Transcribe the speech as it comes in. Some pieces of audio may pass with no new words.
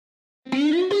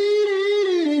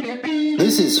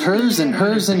This is Hers and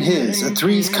Hers and His, a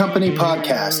Three's Company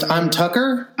podcast. I'm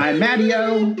Tucker. I'm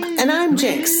Mattio. And I'm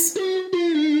Jinx.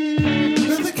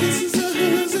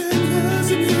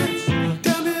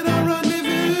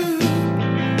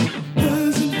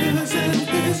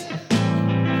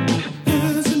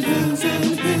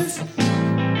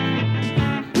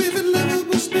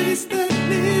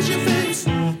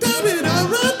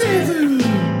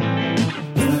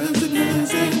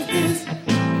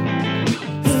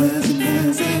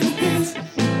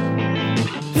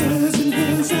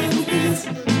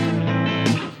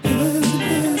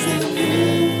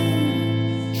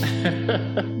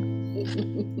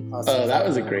 Oh, that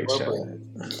was a great show.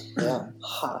 Yeah.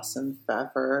 Haas and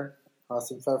Pfeffer.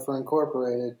 Haas and Pfeffer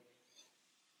Incorporated.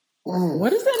 What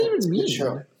does that even mean?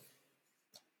 Show.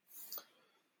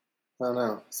 I don't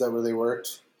know. Is that where they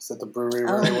worked? Is that the brewery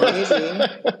where they Maybe.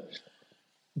 worked?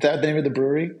 That the name of the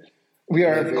brewery? We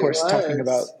are, Maybe of course, it was. talking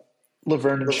about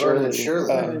Laverne and Laverne and Shirley.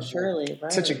 Shirley. Shirley,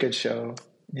 right. Such a good show.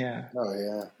 Yeah. Oh,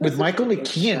 yeah. With Michael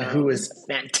McKean, show. who is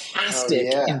fantastic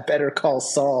Oh, yeah. in Better Call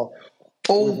Saul.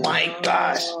 Oh, my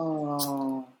gosh.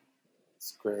 Oh,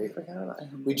 It's great. I forgot about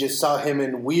him. We just saw him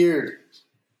in Weird,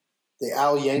 the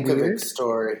Al Yankovic Weird?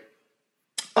 story.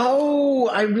 Oh,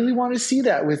 I really want to see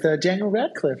that with Daniel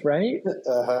Radcliffe, right?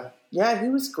 Uh-huh. Yeah, he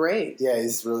was great. Yeah,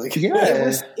 he's really good. Yeah.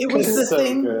 It was He's the so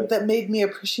thing good. that made me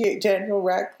appreciate Daniel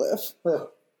Radcliffe.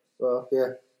 Well, yeah.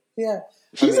 Yeah.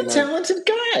 He's I mean, a talented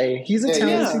guy. He's a Yeah,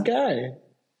 talented guy.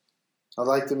 I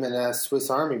liked him in Swiss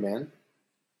Army Man,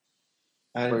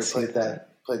 I where didn't he see played that.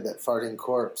 that farting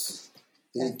corpse.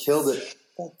 He killed it.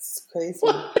 That's crazy.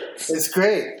 It's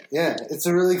great. Yeah, it's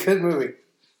a really good movie.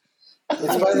 It's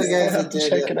by the guys have that to did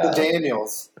check it the out.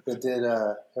 Daniels that did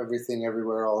Everything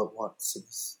Everywhere All at Once.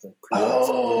 It's the pretty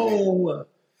awesome movie. Oh,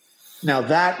 now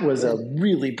that was a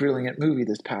really brilliant movie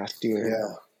this past year.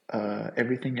 Yeah,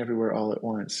 Everything, Everywhere, All at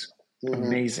Once. Mhm.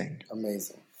 Amazing.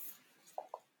 amazing.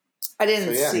 I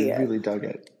didn't So, yeah, see I it. really dug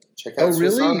it. Check out Oh,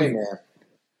 Swiss really? Army Man.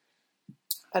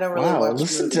 I don't really Wow, watch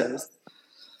listen movies. to-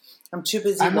 I'm too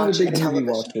busy I'm not a watching big movie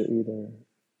television. watcher either.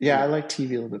 Yeah, I like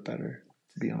TV a little bit better,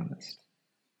 to be honest.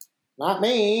 Not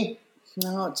me.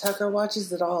 No, Tucker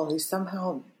watches it all. He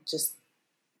somehow just,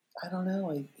 I don't know,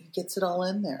 he gets it all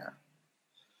in there.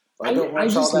 I don't watch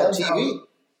all just that love TV.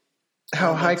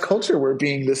 how high culture we're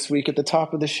being this week at the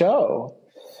top of the show.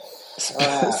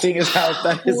 Ah. Seeing as how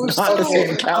that is not the Okay,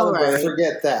 same caliber. all right.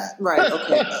 Forget that. Right,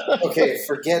 okay. Okay,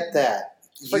 forget that.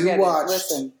 Forget You it. watched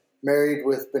Listen. Married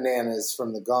with Bananas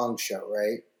from the Gong Show,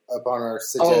 right? Up on our Oh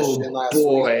suggestion last week.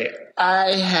 boy,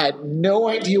 I had no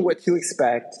idea what to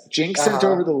expect. Jinx sent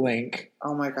Uh-huh. over the link,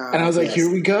 Oh my God. and I was like, Yes. "Here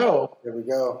we go." Here we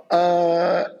go.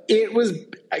 It was,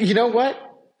 you know what?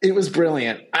 It was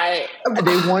brilliant. They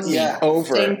won me Yeah.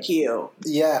 over. Thank you.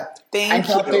 Yeah. Thank I you.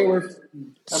 thought they were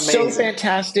so Amazing.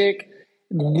 fantastic.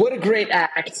 What a great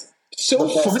act! So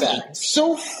The best funny, act.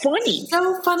 so funny.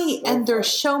 so funny, and their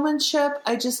showmanship.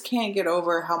 I just can't get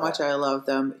over how much I love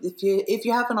them. If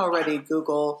you haven't already,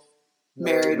 Google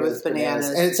 "Married with Bananas,"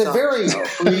 And it's a Gong very Show.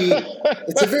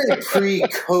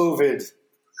 pre-COVID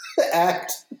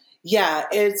act. Yeah,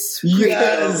 it's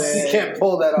Yes. You can't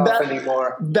pull that off That-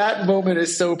 anymore. That moment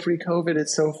is so pre-COVID.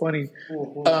 It's so funny.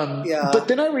 Yeah. But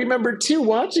then I remembered too,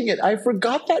 watching it, I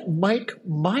forgot that Mike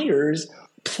Myers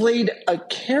played a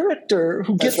character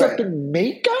who gets That's up right. in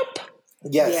makeup.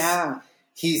 Yes. yeah.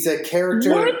 He's a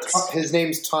character. What? His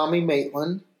name's Tommy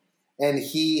Maitland, and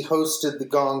he hosted the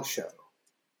Gong Show.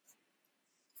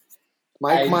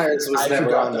 Mike Myers was I never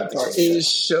forgot on that part. part.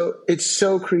 It's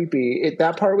so creepy.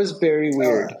 That part was very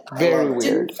weird. I Very love it.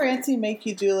 weird. Didn't Francie make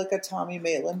you do like a Tommy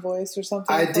Maitland voice or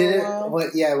something? I for did a it while?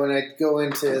 when I go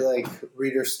into like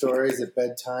read her stories at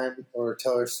bedtime or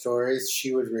tell her stories.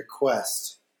 She would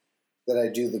request that I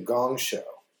do the Gong Show.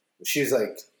 She's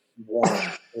like 1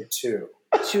 or 2.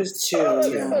 She was 2. Oh, that's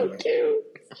yeah. so cute.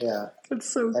 Yeah, That's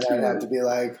so and cute. I'd have to be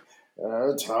like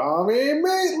Tommy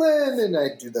Maitland, and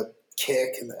I'd do the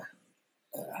kick and the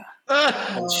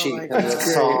Oh, sheet my and the God.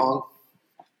 song,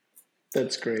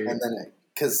 That's great. and then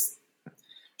because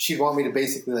she'd want me to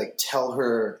basically like tell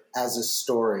her as a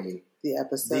story The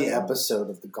episode. the episode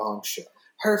of the Gong Show.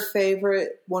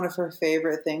 One of her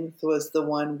favorite things was the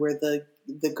one where the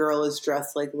girl is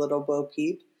dressed like Little Bo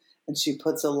Peep, and she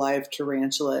puts a live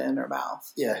tarantula in her mouth.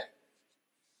 Yeah.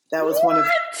 That was one of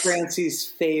Francie's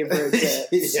favorite bits.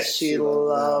 Yeah, she she loved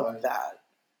loved that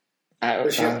that.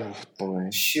 But she- Oh boy.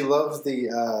 She loved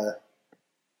the.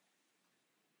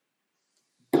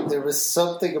 There was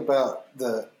something about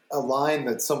a line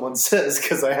that someone says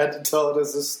because I had to tell it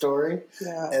as a story.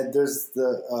 Yeah. And there's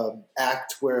the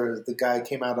act where the guy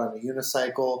came out on a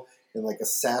unicycle in like a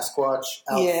Sasquatch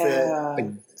outfit. Yeah.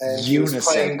 And he was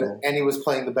Unicycle.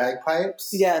 playing the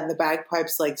bagpipes. Yeah, and the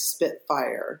bagpipes like spit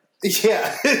fire.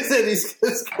 Yeah. And he's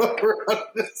just going around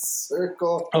in a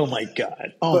circle. Oh my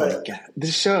god! Oh my god! The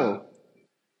show.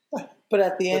 But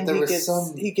at the end, there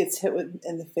he gets hit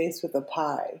in the face with a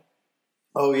pie,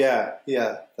 Oh yeah,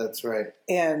 that's right.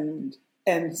 and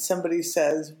somebody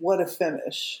says, "What a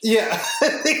finish!" Yeah.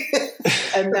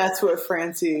 And that's what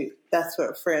Francie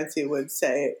would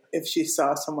say if she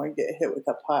saw someone get hit with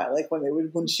a pie. Like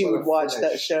when she What a would watch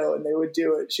finish. that show and they would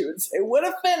do it, she would say, "What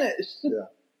a finish!" Yeah.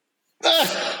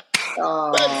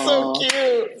 That's so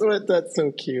cute. That's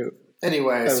so cute.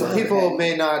 Anyway, so love people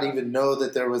may not even know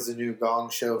that there was a new Gong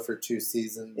Show for 2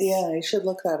 seasons. Yeah, you should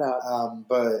look that up.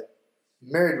 But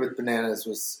Married with Bananas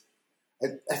was,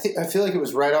 I feel like it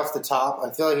was right off the top. I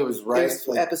feel like it was right, It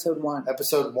was episode 1.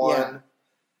 Episode 1. Yeah.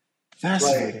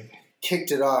 Fascinating.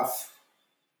 Kicked it off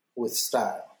with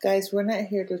style. Guys, we're not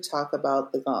here to talk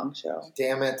about the Gong Show.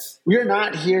 Damn it. We're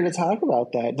not here to talk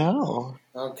about that. No.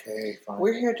 Okay, fine.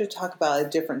 We're here to talk about a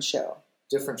different show.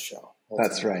 Different show.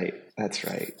 That's right. That's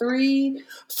right. Three's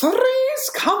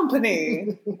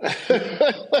Company.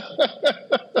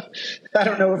 I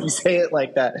don't know if you say it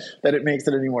like that it makes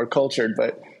it any more cultured,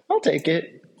 but I'll take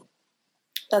it.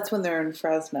 That's when they're in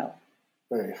Fresno.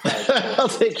 Very high. I'll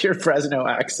take your Fresno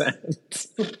accent.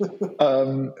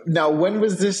 Now, when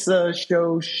was this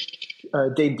show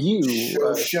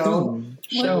debut? Shown.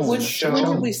 When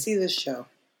did we see this show?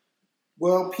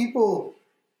 Well, people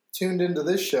tuned into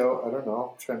this show. I don't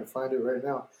know. I'm trying to find it right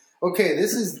now. Okay,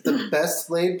 this is The Best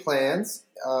Laid Plans.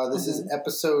 This is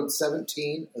episode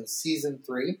 17 of season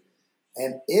 3,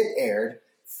 and it aired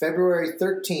February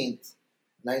 13th,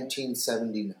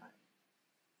 1979.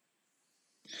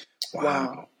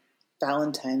 Wow.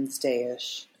 Valentine's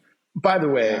Day-ish. By the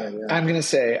way, Yeah. I'm going to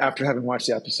say, after having watched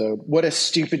the episode, what a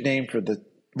stupid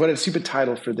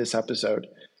title for this episode.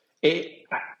 It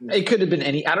could have been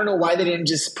any. I don't know why they didn't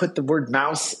just put the word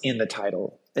mouse in the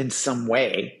title in some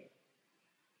way.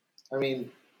 I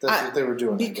mean, that's what they were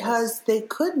doing. Because they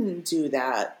couldn't do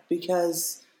that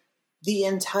because the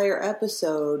entire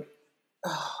episode.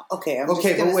 Okay, I'm just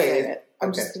going to say it.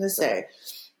 I'm just going to say,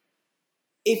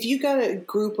 if you got a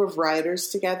group of writers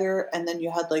together and then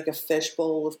you had like a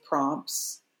fishbowl of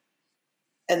prompts,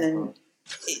 and then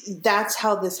that's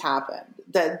how this happened.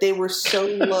 That they were so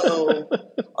low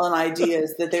on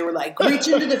ideas that they were like, reach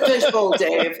into the fishbowl,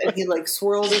 Dave. And he like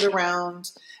swirled it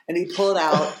around and he pulled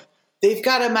out, they've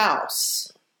got a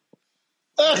mouse.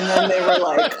 And then they were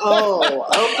like,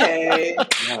 oh, okay.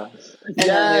 Yeah.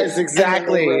 Yes,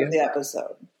 exactly. And then they wrote the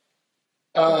episode.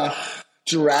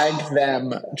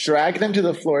 Drag them to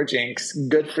the floor, Jinx.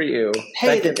 Good for you.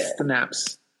 Hated that gets it. the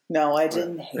naps. No, I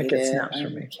didn't hate gets it. snaps from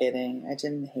I'm me. kidding. I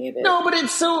didn't hate it. No,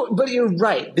 but you're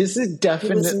right. This is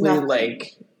definitely nothing.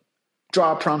 like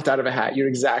draw a prompt out of a hat. You're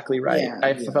exactly right. Yeah.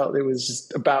 I felt it was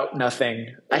just about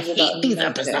nothing. I It was hate about these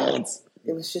nothing. episodes.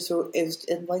 It was just,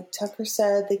 and like Tucker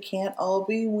said, they can't all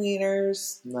be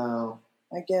wieners. No.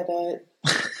 I get it.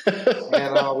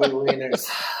 And all we winners.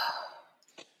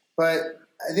 But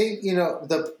I think,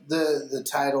 the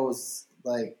title was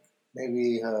like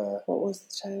maybe What was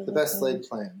the title? The Best Laid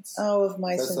Plans. Oh, of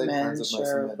Mice Best and Laid Men. Plans of Mice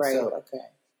Sure, and Men. right. So- Okay.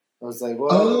 I was like,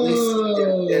 well, at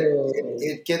least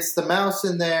it gets the mouse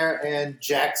in there, and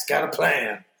Jack's got a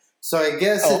plan. So I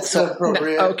guess it's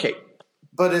appropriate. Okay,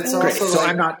 But it's great. also So like,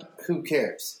 I'm not who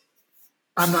cares?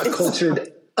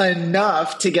 cultured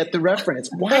enough to get the reference.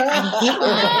 Why? I hate when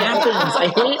that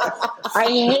happens. I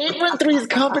hate when Three's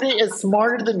Company is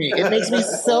smarter than me. It makes me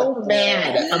so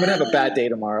mad. I'm gonna have a bad day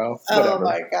tomorrow. Oh Whatever.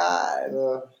 my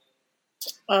god.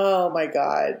 Oh my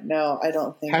god. No, I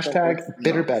don't think. Hashtag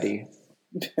Bitter Betty.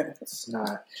 It's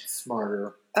not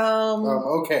smarter.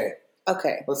 Okay.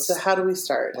 Okay. So how do we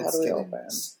start? How Let's do we get open? into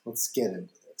this. Let's get into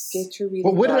this. Get your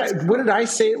reading. Well, glasses. what did I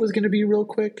say it was going to be real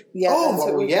quick? Yeah, that's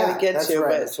what we yeah, got to get that's to. right.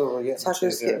 But That's what we're getting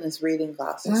Tucker's to. getting his reading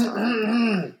glasses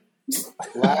on.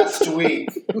 Last week,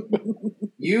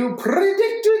 you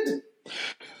predicted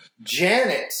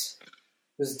Janet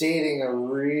was dating a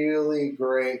really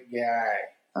great guy.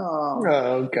 Oh,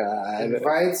 Oh God!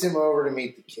 Invites him over to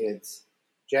meet the kids.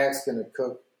 Jack's gonna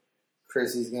cook.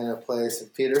 Chrissy's gonna play some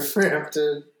Peter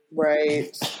Frampton.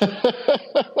 right.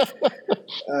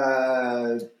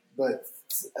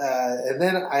 And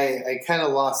then I kind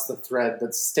of lost the thread.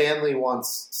 But Stanley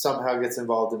somehow gets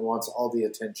involved and wants all the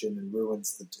attention and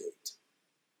ruins the date.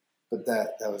 But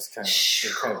that was kind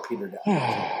of petered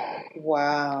out.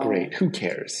 Wow. Great. Who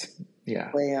cares?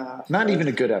 Yeah. Way off. Not even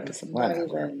a good episode. Not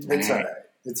Whatever. even. It's all right.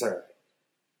 It's all right.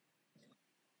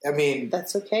 I mean,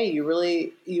 That's okay.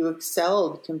 You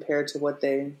excelled compared to what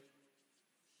they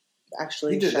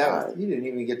actually You did shot. that. You didn't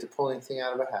even get to pull anything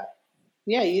out of a hat.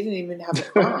 Yeah, you didn't even have a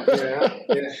prompt.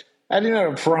 Yeah. I didn't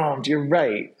have a prompt. You're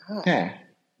right. Oh. Yeah.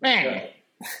 Man.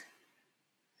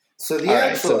 So the All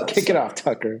right, actual so kick it off,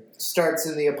 Tucker. starts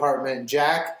in the apartment.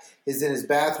 Jack is in his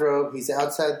bathrobe. He's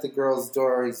outside the girl's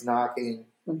door. He's knocking.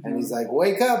 And he's like,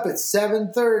 wake up, it's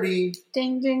 7:30.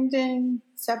 Ding, ding, ding.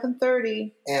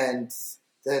 7:30. And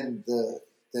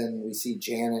then we see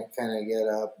Janet kind of get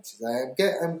up. And she's like,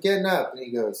 I'm getting up. And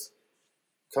he goes,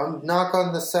 come knock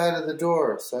on the side of the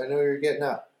door so I know you're getting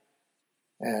up.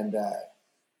 And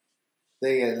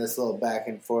they get in this little back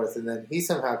and forth. And then he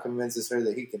somehow convinces her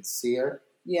that he can see her.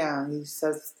 Yeah, he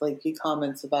says, he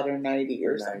comments about her 90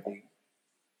 or something.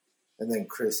 And then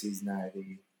Chrissy's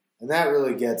 90. And that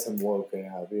really gets him woken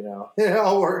up, It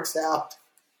all works out.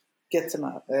 Gets him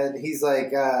up. And he's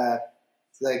like, I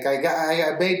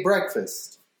made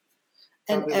breakfast.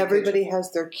 And everybody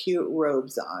has their cute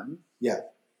robes on. Yeah.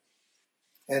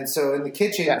 And so in the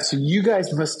kitchen. Yeah, so you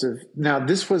guys must have. Now,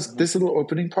 this little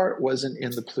opening part wasn't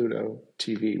in the Pluto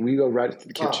TV. We go right to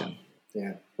the kitchen.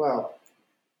 Yeah. Well,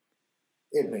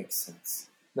 it makes sense.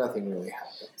 Nothing really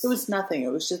happens. It was nothing.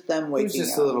 It was just them waking up. It was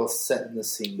just a little set in the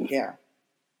scene. Yeah.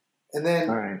 And then,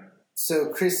 all right. So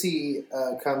Chrissy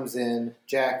comes in.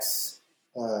 Jack's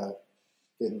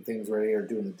getting things ready or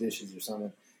doing the dishes or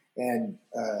something. And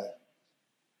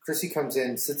Chrissy comes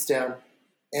in, sits down,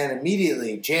 and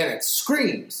immediately Janet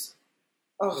screams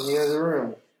in the other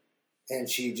room. And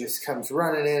she just comes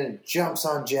running in and jumps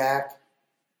on Jack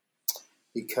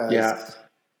because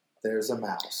there's a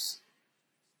mouse.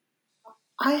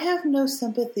 I have no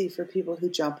sympathy for people who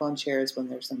jump on chairs when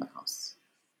there's a mouse.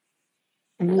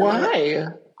 Why?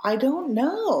 I don't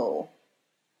know.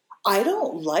 I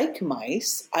don't like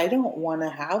mice. I don't want to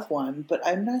have one, but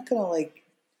I'm not going to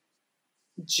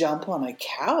jump on a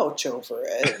couch over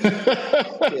it.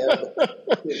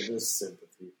 Yeah,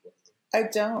 sympathy. I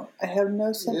don't. I have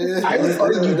no sympathy. I would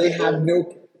argue they have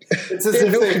no. It's as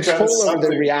if no they've control done over the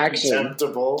something reaction.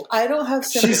 contemptible. I don't have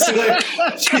sympathy.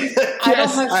 I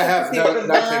have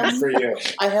nothing for you.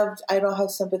 I don't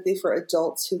have sympathy for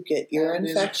adults who get ear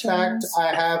infections. In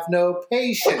fact, I have no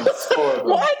patience for them.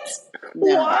 What?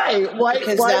 No. Why?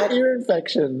 Why ear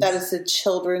infections? That is a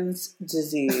children's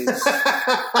disease.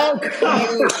 Oh,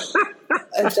 God.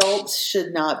 Adults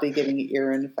should not be getting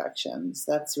ear infections.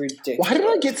 That's ridiculous. Why did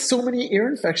I get so many ear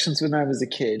infections when I was a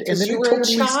kid? And then you were a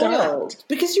child.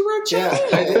 Because you were a child.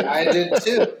 Yeah, I did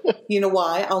too. You know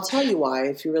why? I'll tell you why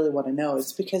if you really want to know.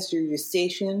 It's because your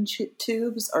eustachian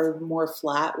tubes are more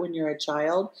flat when you're a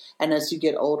child. And as you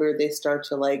get older, they start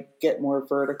to get more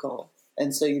vertical.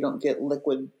 And so you don't get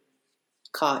liquid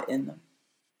caught in them.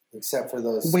 Except for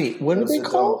those. Wait, what are they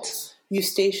called?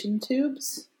 Eustachian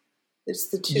tubes. It's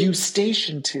the tube.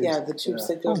 Eustachian tubes. Yeah, the tubes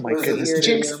that go through the ear.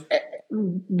 James,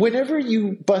 whenever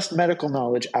you bust medical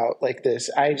knowledge out like this,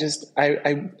 I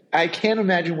can't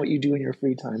imagine what you do in your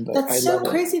free time. But that's so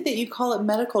crazy that you call it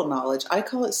medical knowledge. I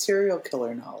call it serial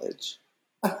killer knowledge.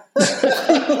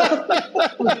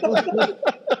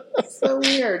 So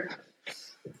weird.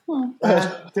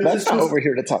 That's not what we're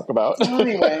here to talk about.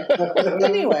 Anyway.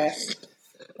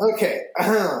 Okay,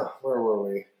 where were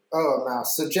we? Oh, a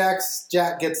mouse. So Jack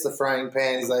gets the frying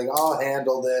pan. He's like, I'll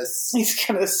handle this. He's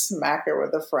going to smack her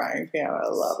with a frying pan. I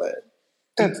love it.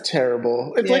 That's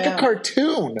terrible. It's like a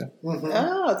cartoon. Mm-hmm.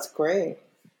 Oh, it's great.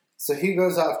 So he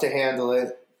goes off to handle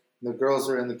it. The girls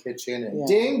are in the kitchen. And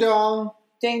ding dong.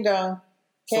 Ding dong.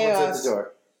 Chaos. Someone's at the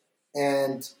door.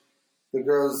 And the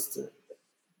girls...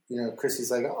 Chrissy's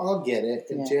like, I'll get it.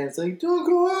 And Janet's like, don't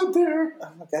go out there.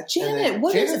 Oh, my God. Janet,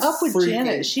 what is up with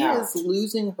Janet? She is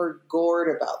losing her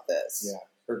gourd about this. Yeah,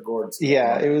 her gourd's gone.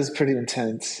 Yeah, it was pretty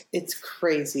intense. It's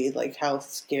crazy, how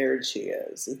scared she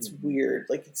is. It's weird.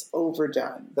 It's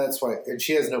overdone. That's why. And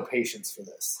she has no patience for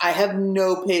this. I have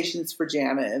no patience for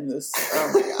Janet in this.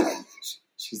 Oh, my God.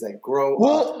 She's like, grow up.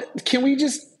 Well, can we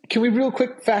real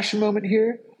quick fashion moment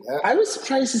here? Yeah. I was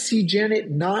surprised to see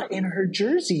Janet not in her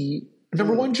jersey.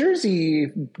 Number one jersey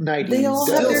 90s. They all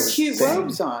have their cute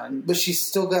robes on. But she's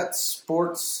still got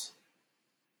sports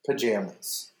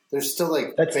pajamas. There's still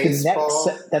that's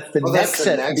baseball. That's the next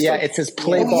set. Yeah, it says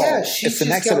play ball. Yeah, it's the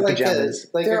next set of pajamas.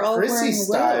 They're all Chrissy wearing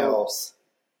style robes.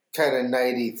 Kind of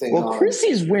nighty thing. Well,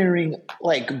 Chrissy's wearing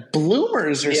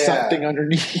bloomers or something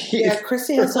underneath. Yeah,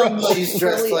 Chrissy has on she's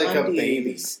dressed like undies. A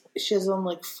baby. She has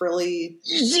on frilly.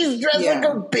 She's dressed like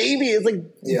a baby.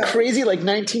 It's crazy,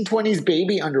 1920s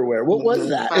baby underwear. What was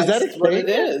that? Is that what it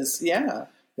is? Yeah.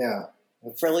 Yeah.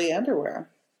 Frilly underwear.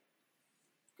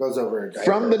 Goes over her diaper.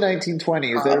 From the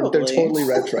 1920s. They're totally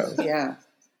retro. Yeah.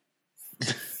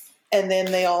 And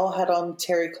then they all had on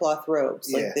terry cloth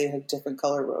robes. They had different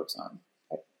color robes on.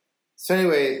 So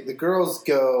anyway, the girls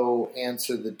go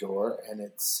answer the door, and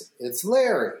it's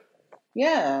Larry.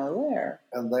 Yeah, Larry.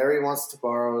 And Larry wants to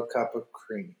borrow a cup of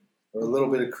cream, or a little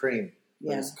bit of cream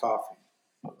for his coffee.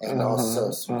 And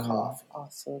also some coffee.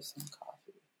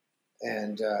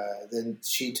 And then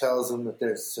she tells him that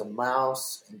there's some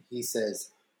mouse, and he says,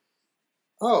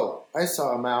 "Oh, I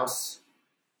saw a mouse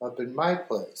up in my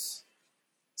place."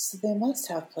 So they must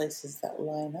have places that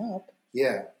line up.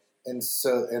 Yeah, and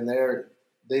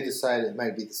they decide it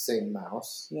might be the same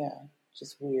mouse. Yeah,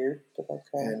 just weird, but okay.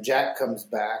 And Jack comes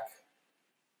back,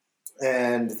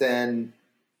 and then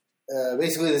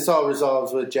basically this all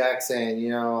resolves with Jack saying,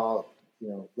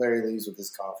 Larry leaves with his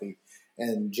coffee,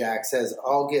 and Jack says,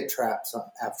 "I'll get traps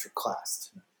after class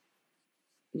tonight."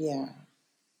 Yeah,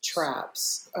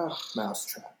 traps. Ugh. Mouse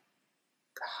trap.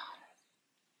 God.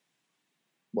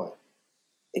 What?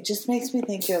 It just makes me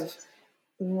think of.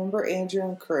 Remember Andrew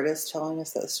and Curtis telling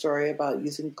us that story about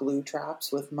using glue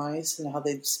traps with mice and how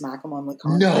they'd smack them on the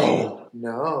concrete? No.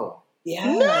 Yeah.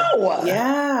 No.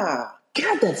 Yeah.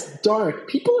 God, that's dark.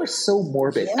 People are so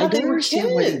morbid. Yeah, I don't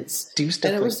understand why they do stuff.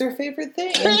 And it was their favorite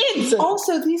thing. Kids!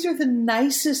 Also, these are the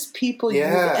nicest people you've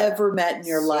ever met in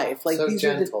your life. Like, these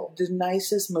gentle. Are the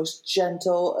nicest, most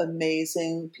gentle,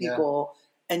 amazing people.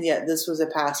 Yeah. And yet this was a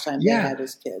pastime they had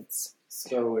as kids.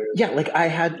 So weird. Yeah, I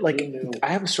have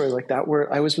a story like that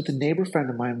where I was with a neighbor friend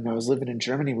of mine when I was living in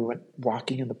Germany. We went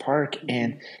walking in the park,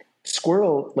 and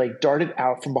squirrel darted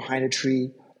out from behind a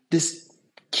tree. This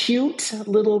cute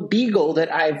little beagle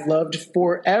that I've loved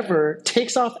forever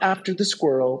takes off after the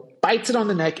squirrel, bites it on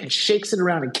the neck, and shakes it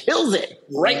around and kills it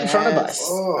right in front of us.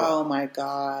 Oh my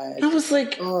God! I was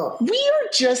like, we are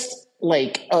just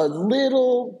a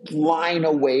little line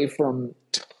away from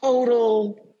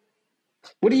total.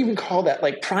 What do you even call that?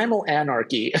 Primal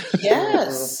anarchy.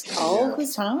 Yes, all the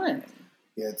time.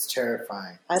 Yeah, it's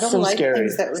terrifying. I don't like scary.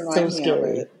 Things that remind me of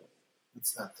it.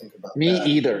 Let's not think about me that.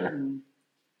 Either. Mm-hmm.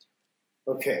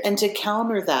 Okay. And to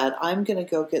counter that, I'm going to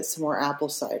go get some more apple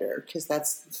cider because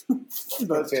that's the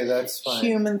most that's fine.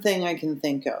 Human thing I can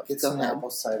think of. Get some apple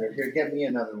cider. Here, get me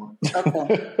another one.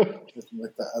 Okay.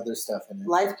 with the other stuff in it.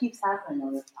 Life keeps happening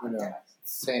on this podcast.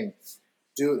 Same.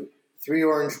 Do 3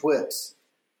 orange whips.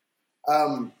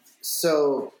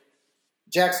 So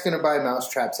Jack's going to buy mouse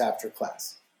traps after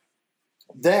class.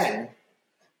 Then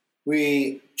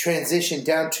we transition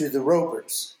down to the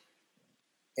Ropers.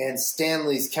 And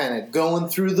Stanley's kind of going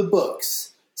through the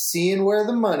books, seeing where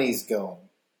the money's going.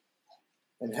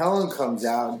 And Helen comes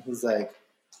out and he's like,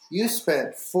 "You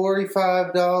spent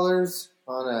 $45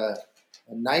 on a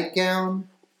nightgown?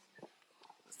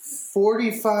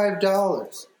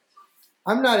 $45.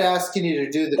 I'm not asking you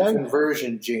to do the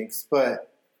conversion, Jinx,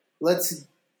 but let's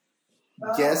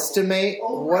guesstimate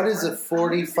what is a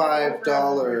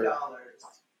 $45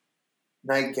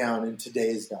 nightgown in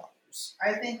today's dollars.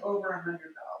 I think over $100.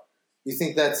 You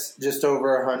think that's just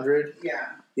over 100?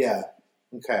 Yeah. Yeah.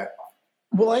 Okay.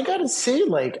 Well, I gotta say,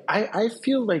 I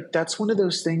feel like that's one of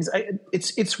those things.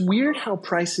 It's weird how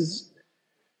prices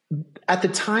at the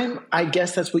time. I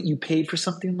guess that's what you paid for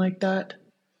something like that.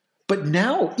 But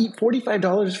now,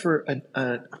 $45 for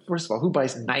first of all, who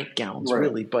buys nightgowns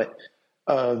really? But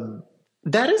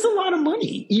that is a lot of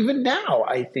money, even now.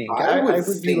 I think I would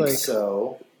think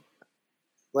so.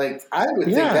 I would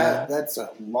think that's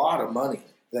a lot of money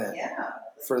then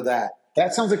for that.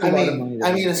 That sounds like a lot of money.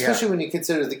 I mean, especially when you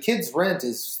consider the kids' rent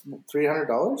is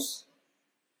 $300. Is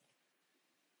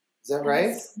that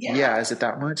right? Yeah. Is it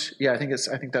that much? Yeah, I think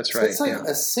that's right. It's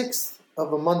a sixth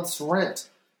of a month's rent.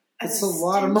 It's a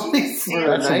lot of money for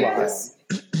a night. It's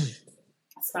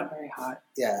not very hot.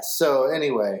 Yeah. So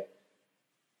anyway,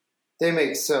 they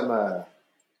make some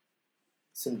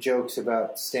jokes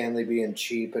about Stanley being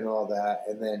cheap and all that,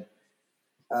 and then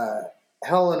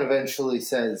Helen eventually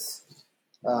says,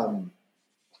 "When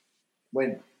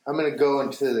I'm going to go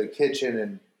into the kitchen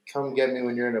and come get me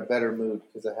when you're in a better mood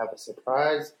because I have a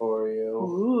surprise for you."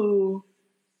 Ooh.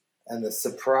 And the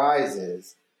surprise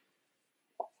is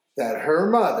that her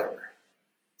mother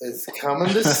is coming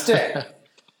to stay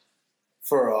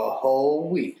for a whole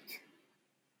week.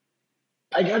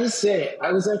 I gotta say,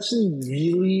 I was actually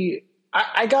really.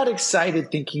 I got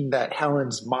excited thinking that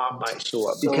Helen's mom might show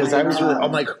up because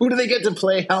I'm like, who do they get to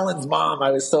play Helen's mom?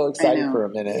 I was so excited for a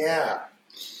minute. Yeah.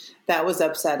 That was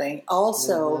upsetting.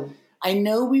 Also, I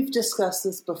know we've discussed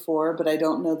this before, but I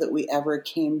don't know that we ever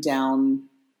came down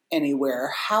anywhere.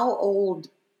 How old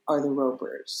are the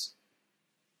Ropers?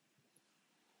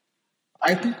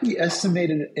 I think we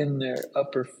estimated in their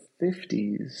upper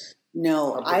 50s.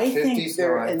 No, I think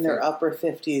they're in their upper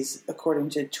 50s according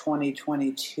to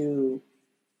 2022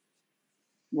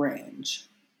 range.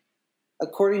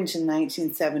 according to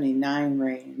 1979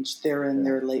 range, they're in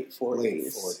their late 40s. Late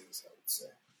 40s, I would say.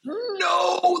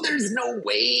 No, there's no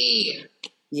way.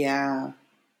 Yeah.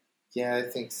 Yeah, I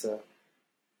think so.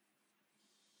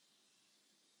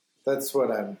 That's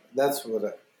what I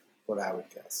would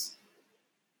guess.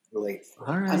 Late.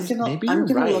 All right. I'm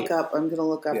gonna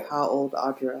look up how old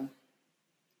Audra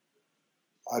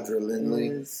Lindley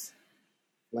is.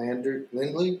 Lindley? Okay.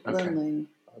 Lindley. Audra Lindley.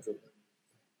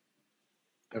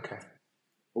 Okay.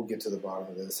 We'll get to the bottom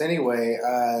of this. Anyway,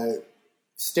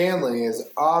 Stanley is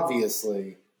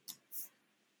obviously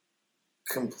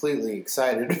completely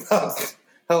excited about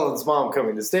Helen's mom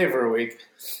coming to stay for a week.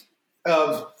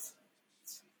 But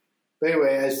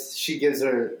anyway, as she gives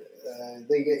her,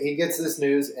 he gets this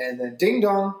news, and then ding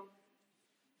dong,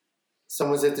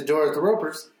 someone's at the door at the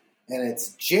Ropers, and it's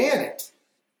Janet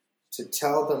to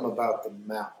tell them about the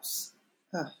mouse.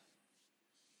 Huh.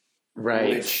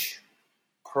 Right. Which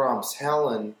prompts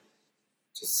Helen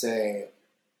to say,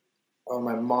 "Oh,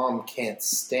 my mom can't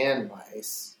stand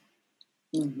mice."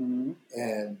 Mm-hmm.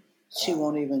 And she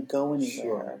won't even go anywhere. She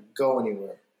won't go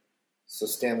anywhere. So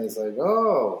Stanley's like,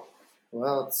 "Oh,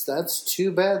 well, that's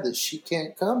too bad that she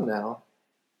can't come now."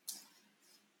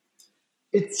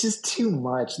 It's just too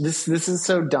much. This is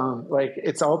so dumb. Like,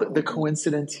 it's all the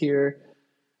coincidence here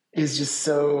is just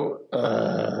so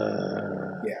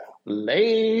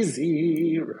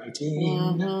lazy writing.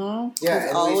 Mm-hmm. Yeah,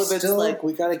 and all of it's like,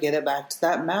 we got to get it back to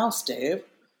that mouse, Dave.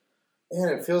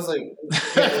 And it feels like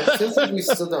we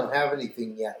still don't have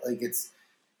anything yet. Like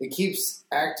it keeps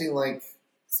acting like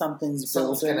something's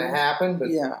going to happen, but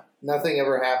nothing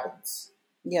ever happens.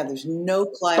 Yeah, there's no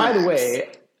climax. By the way,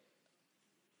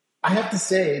 I have to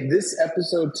say, this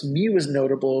episode to me was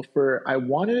notable for,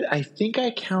 I think I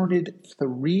counted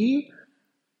 3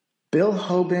 Bill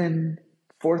Hoban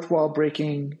fourth wall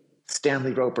breaking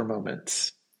Stanley Roper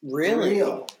moments. Really?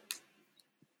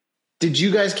 Did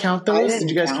you guys count those? Did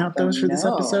you guys count those for this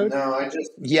episode? No, I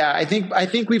just... Yeah, I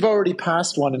think we've already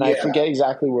passed one, and I forget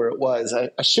exactly where it was.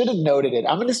 I should have noted it.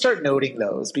 I'm going to start noting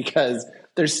those because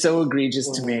they're so egregious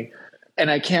to me. And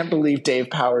I can't believe Dave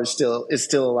Powers is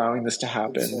still allowing this to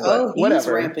happen. Oh, he's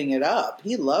ramping it up.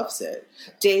 He loves it.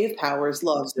 Dave Powers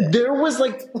loves it. There was he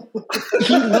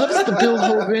loves the Bill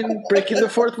Hoban breaking the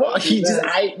fourth wall.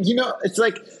 It's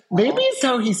like, maybe it's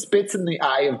how he spits in the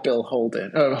eye of Bill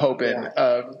Hoban.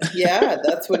 Yeah,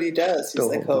 that's what he does. He's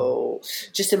like, oh,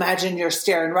 just imagine you're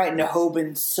staring right into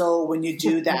Hoban's soul when you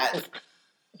do that.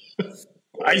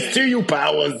 I see you,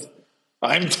 Powers.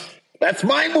 That's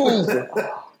my move.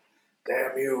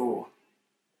 Damn you.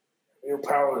 You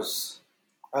Powers.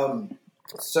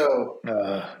 It's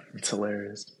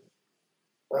hilarious.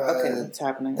 Okay, that's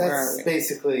happening. Where are we?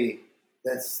 Basically,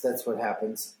 that's what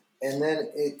happens. And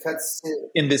then it cuts to...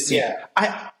 In this scene.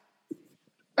 Yeah.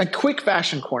 A quick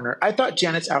fashion corner. I thought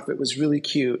Janet's outfit was really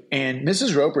cute, and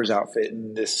Mrs. Roper's outfit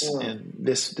in this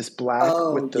black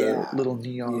with the little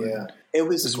neon. Yeah. It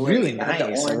was really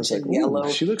nice. I was like, yellow.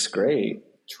 She looks great.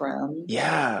 Trim.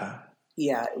 Yeah.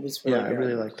 Yeah, it was really good. I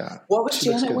really like that. What was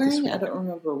Janet wearing? I don't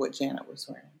remember what Janet was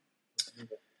wearing.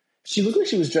 She looked like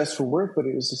she was dressed for work, but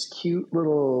it was this cute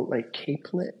little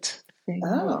capelet thing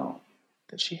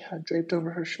that she had draped over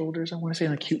her shoulders. I want to say,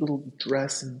 in a cute little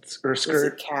dress or skirt. Was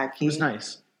it khaki? It was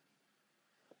nice.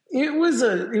 It was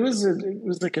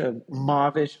like a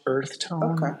mauvish earth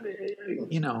tone. Okay.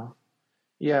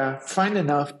 Fine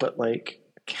enough, but God,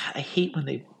 I hate when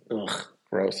they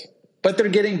gross. But they're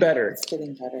getting better. It's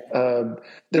getting better.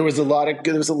 There was a lot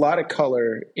of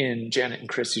color in Janet and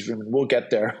Chrissy's room, and we'll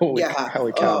get there. Holy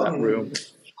cow, that room.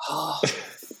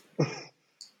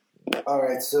 All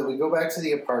right, so we go back to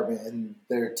the apartment, and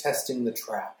they're testing the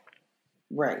trap.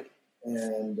 Right.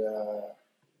 And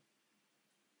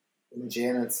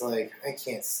Janet's like, I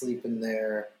can't sleep in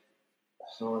there,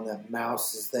 knowing that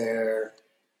mouse is there.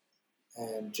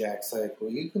 And Jack's like,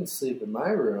 well, you can sleep in my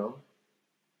room.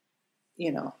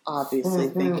 Obviously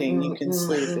thinking you can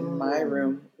sleep in my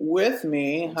room with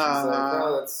me. She's like,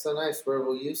 oh, that's so nice. Where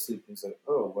will you sleep? He's like,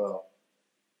 oh, well.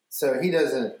 So he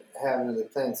doesn't have another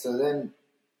plan. So then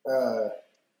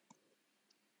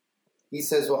he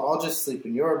says, well, I'll just sleep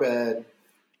in your bed.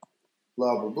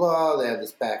 Blah, blah, blah. They have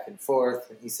this back and forth.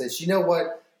 And he says, you know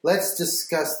what? Let's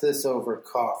discuss this over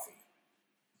coffee.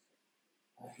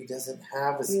 He doesn't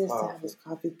have his coffee. He doesn't have his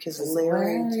coffee because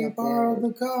Larry borrowed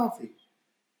the coffee.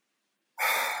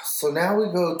 So now we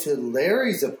go to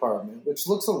Larry's apartment, which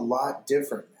looks a lot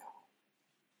different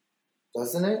now.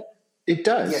 Doesn't it? It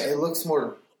does. Yeah, it looks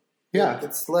more... Yeah.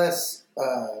 It's less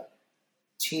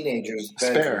teenager's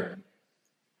bedroom.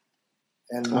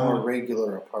 And more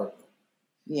regular apartment.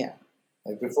 Yeah.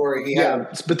 Like before he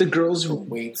had but the girls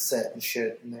weight set and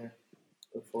shit in there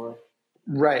before.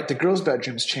 Right. The girls'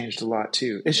 bedrooms changed a lot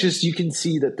too. It's just you can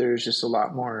see that there's just a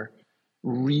lot more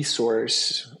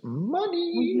resource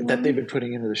money that they've been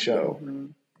putting into the show.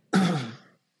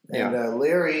 And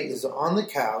Larry is on the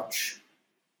couch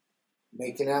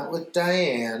making out with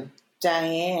Diane.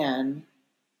 Diane,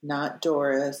 not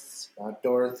Doris. Not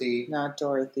Dorothy. Not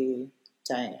Dorothy.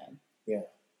 Diane. Yeah.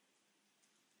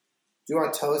 Do you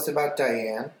want to tell us about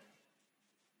Diane?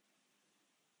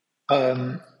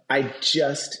 I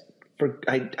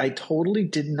totally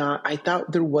did not. I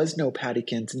thought there was no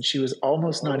Pattykins, and she was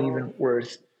almost not even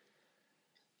worth.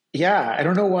 Yeah, I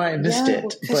don't know why I missed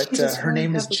it, but her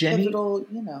name is Jenny. Pivotal,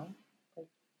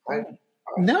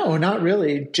 No, not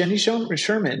really. Jenny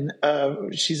Sherman.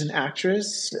 She's an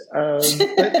actress, but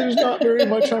there's not very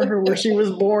much on her where she was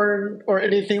born or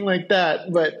anything like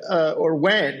that, but or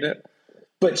when.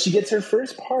 But she gets her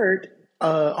first part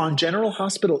on General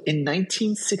Hospital in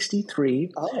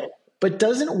 1963. But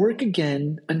doesn't work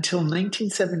again until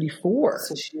 1974.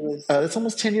 So she was. That's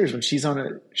almost 10 years when she's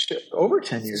on over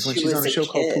 10 years when she's on a show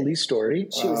called Police Story.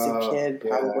 She was a kid,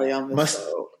 probably on the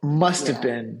show. Must have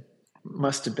been.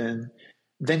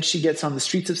 Then she gets on The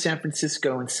Streets of San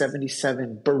Francisco in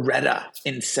 77, Beretta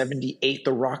in 78,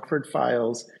 The Rockford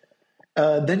Files.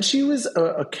 Then she was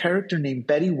a character named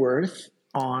Betty Worth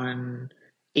on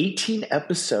 18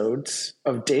 episodes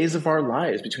of Days of Our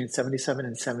Lives between 77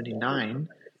 and 79.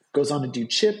 Goes on to do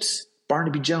Chips,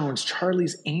 Barnaby Jones,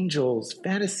 Charlie's Angels,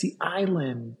 Fantasy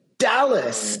Island,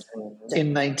 Dallas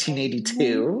in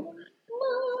 1982.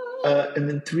 And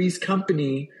then Three's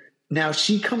Company. Now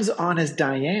she comes on as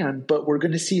Diane, but we're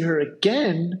going to see her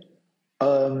again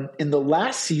in the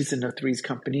last season of Three's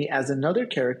Company as another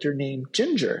character named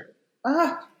Ginger.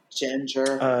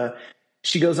 Ginger.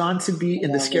 She goes on to be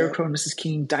in the Scarecrow and Mrs.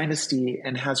 King Dynasty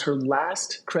and has her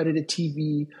last credited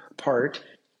TV part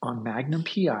on Magnum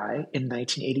P.I. in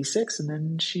 1986, and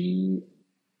then she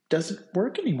doesn't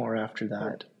work anymore after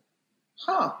that.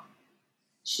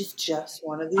 She's just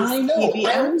one of these TV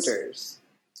actors.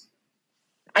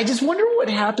 I just wonder what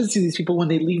happens to these people when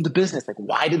they leave the business. Like,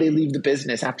 why do they leave the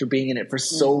business after being in it for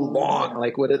so long?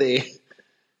 Like, what are they?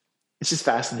 It's just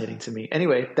fascinating to me.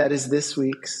 Anyway, that is this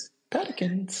week's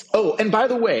Pattykins. Oh, and by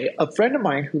the way, a friend of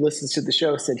mine who listens to the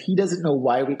show said he doesn't know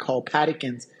why we call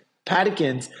Pattykins.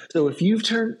 So if you've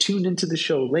tuned into the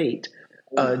show late,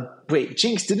 wait,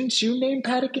 Jinx, didn't you name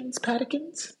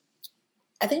Pattykins?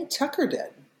 I think Tucker did.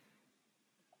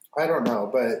 I don't know,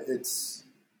 but it's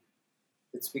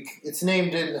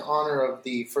named in honor of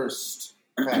the first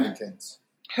Pattykins.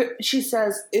 She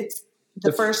says it's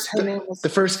the first. Her name was the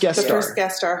first guest star. The first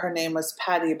guest star. Her name was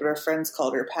Patty, but her friends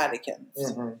called her Pattykins.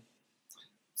 Mm-hmm.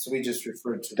 So we just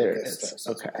referred to the guest stars.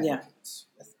 Okay. Yeah.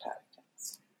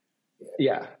 Pattykins.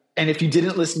 Yeah. And if you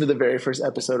didn't listen to the very first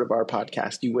episode of our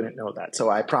podcast, you wouldn't know that. So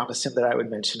I promised him that I would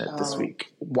mention it this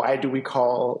week. Why do we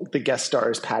call the guest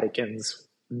stars Pattykins?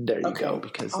 There you go,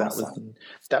 because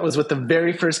that was what the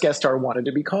very first guest star wanted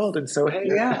to be called, and so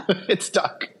it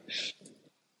stuck.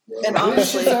 And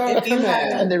honestly, if you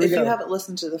haven't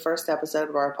listened to the first episode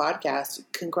of our podcast,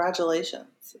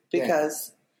 congratulations,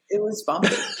 because it was bumpy.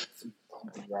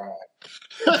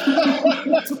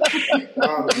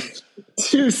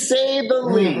 To say the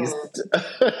least.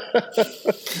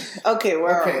 Okay,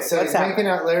 so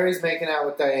Larry's making out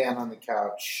with Diane on the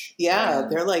couch. Yeah,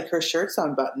 they're like her shirt's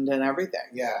unbuttoned and everything.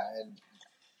 Yeah, and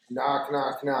knock,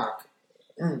 knock, knock.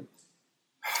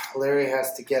 Larry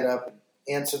has to get up and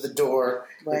answer the door.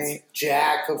 Right. It's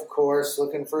Jack, of course,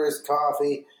 looking for his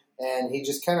coffee, and he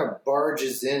just kind of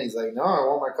barges in. He's like, "No, I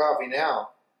want my coffee now."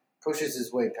 Pushes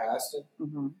his way past him,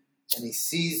 and he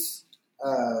sees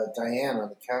Diane on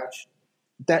the couch.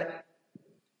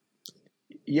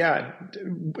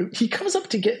 He comes up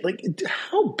to get, like,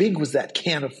 how big was that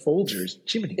can of Folgers?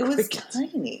 Jiminy Crickets.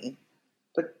 Was tiny,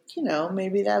 but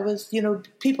maybe that was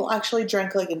people actually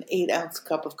drank like an 8-ounce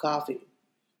cup of coffee.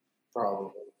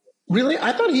 Probably. Really?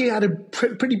 I thought he had a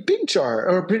pretty big jar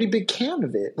or a pretty big can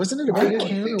of it. Wasn't it a big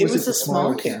can? Or it was a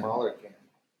small can. Smaller can.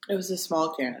 It was a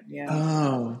small can. Yeah.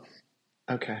 Oh.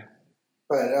 Okay.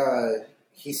 But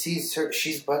he sees her.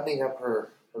 She's buttoning up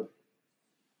her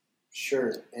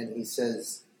shirt, and he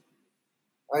says,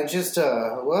 "I just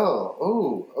I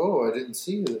didn't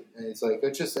see you." And he's like, I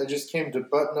just came to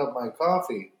button up my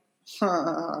coffee."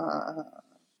 And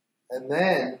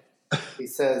then he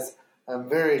says, "I'm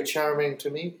very charming to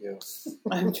meet you."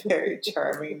 I'm very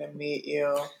charming to meet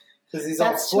you. Because he's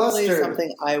all flustered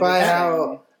by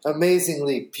how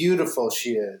amazingly beautiful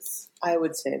she is. I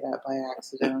would say that by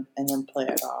accident and then play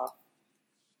it off.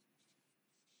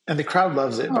 And the crowd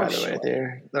loves it, by the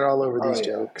way. They're all over these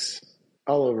jokes.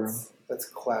 All over them. That's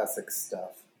classic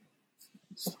stuff.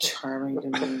 It's charming to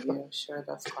me. Yeah, sure,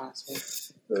 that's classic.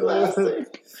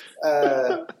 Classic.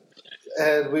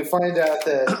 And we find out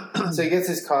that, so he gets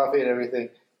his coffee and everything,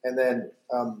 and then,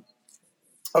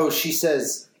 she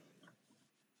says,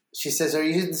 are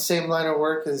you in the same line of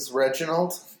work as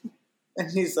Reginald?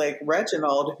 And he's like,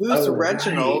 Reginald? Who's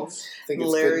Reginald? Right. I think it's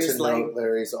Larry's like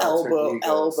Larry's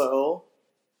elbow.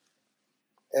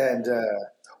 And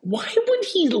why would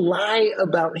he lie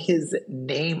about his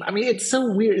name? I mean, it's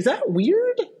so weird. Is that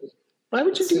weird? Why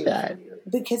would you do that? Weird.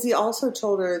 Because he also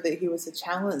told her that he was a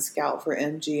talent scout for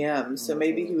MGM, so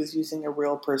maybe he was using a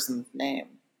real person's name.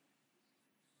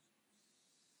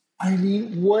 I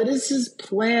mean, what is his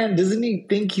plan? Doesn't he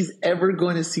think he's ever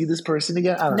going to see this person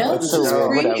again? I don't know. It's so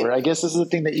weird. Whatever. I guess this is the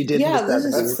thing that you did. Yeah, this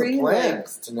is the plan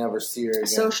to never see her again.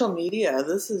 Social media.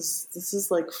 This is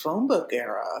like phone book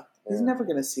era. Yeah. He's never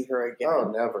going to see her again.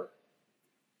 Oh, never.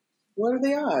 What are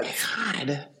the odds?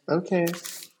 God. Okay.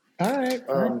 All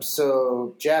right.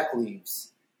 So Jack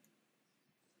leaves.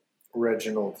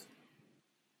 Reginald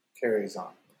carries on.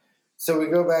 So we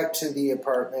go back to the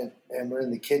apartment, and we're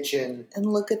in the kitchen.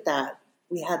 And look at that.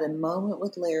 We had a moment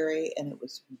with Larry, and it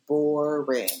was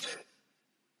boring.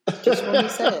 Just want to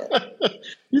say it.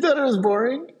 You thought it was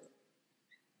boring? It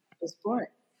was boring.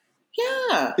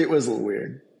 Yeah. It was a little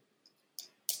weird.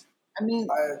 I mean,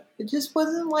 it just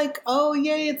wasn't like, oh,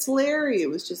 yay, it's Larry.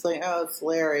 It was just like, oh, it's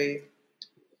Larry.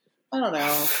 I don't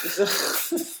know.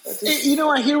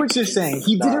 I hear what you're saying.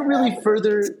 He didn't really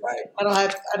further. I don't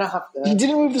have to. He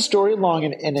didn't move the story along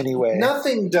in any way.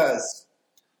 Nothing does.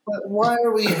 But why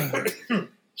are we?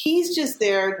 He's just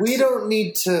there. We don't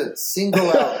need to single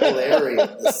out Larry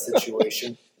in this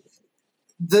situation.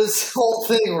 This whole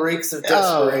thing reeks of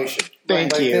desperation.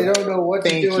 Thank you. They don't know what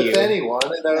to do with anyone,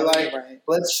 and they're like,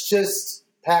 let's just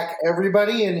pack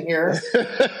everybody in here.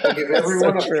 We'll give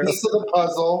everyone a piece of the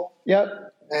puzzle. Yep.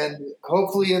 And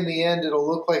hopefully in the end it'll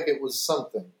look like it was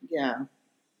something. Yeah.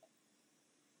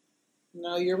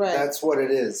 No, you're right. That's what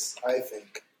it is, I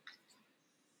think.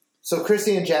 So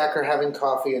Chrissy and Jack are having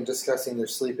coffee and discussing their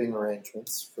sleeping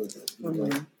arrangements for the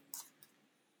evening.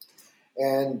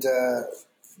 And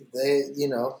they,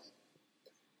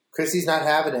 Chrissy's not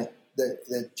having it.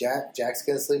 That Jack's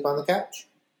going to sleep on the couch.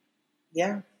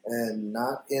 Yeah. And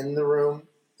not in the room,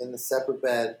 in the separate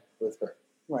bed with her.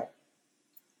 Right.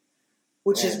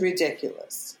 Which is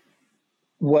ridiculous.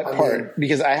 What part?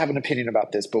 Because I have an opinion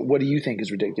about this, but what do you think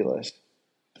is ridiculous?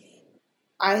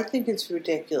 I think it's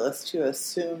ridiculous to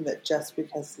assume that just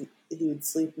because he would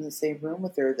sleep in the same room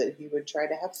with her, that he would try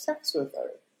to have sex with her,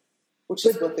 which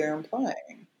is what they're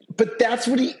implying. But that's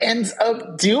what he ends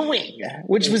up doing,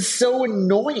 which was so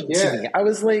annoying to me. I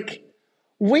was like,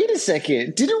 wait a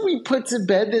second. Didn't we put to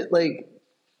bed that, like,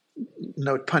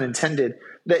 no pun intended,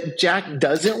 that Jack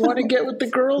doesn't want to get with the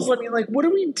girls? I mean, like, what are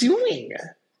we doing?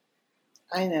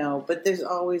 I know, but there's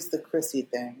always the Chrissy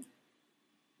thing.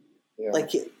 Yeah.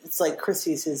 Like, it's like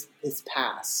Chrissy's his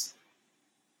pass.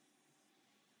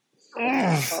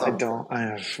 Whatever,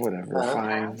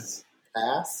 fine.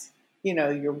 Pass?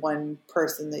 You're one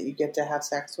person that you get to have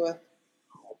sex with.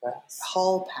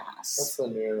 Hall pass. That's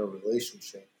when you're in a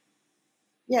relationship.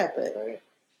 Yeah, but... Right?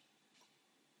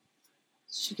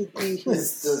 She could be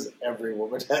his... Does every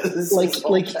woman have this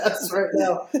like pass right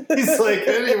now? He's like,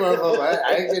 anyone,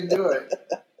 I can do it.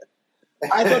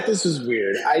 I thought this was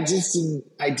weird. I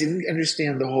didn't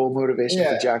understand the whole motivation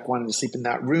for Jack wanting to sleep in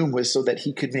that room was so that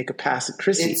he could make a pass at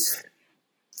Chrissy. It's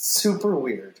super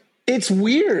weird. It's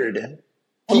weird.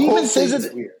 He even says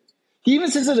it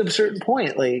at a certain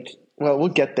point, like, well, we'll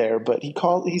get there, but he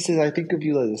says, I think of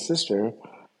you as a sister.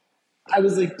 I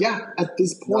was like, yeah, at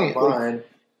this point. Not mine.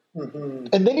 Mm-hmm.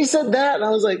 And then he said that, and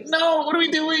I was like, no, what are we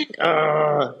doing?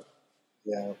 Yeah.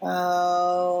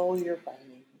 Oh, you're fine.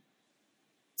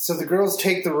 So the girls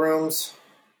take the rooms.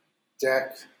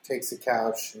 Jack takes the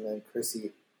couch, and then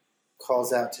Chrissy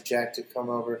calls out to Jack to come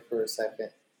over for a second,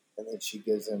 and then she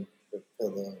gives him the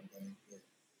pillow and blanket.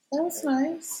 That was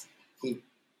nice. Is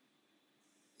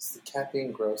the cat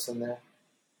being gross in there?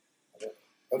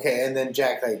 Okay, and then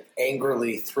Jack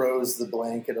angrily throws the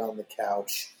blanket on the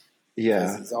couch. Yeah.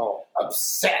 Because he's all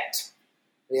upset.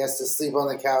 He has to sleep on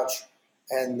the couch,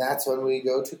 and that's when we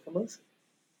go to commercial.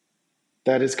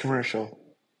 That is commercial.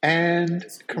 And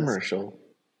commercial.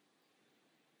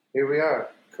 Here we are.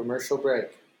 Commercial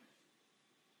break.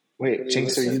 Wait,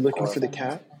 Jinx, are you looking for the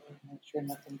cat? I'm sure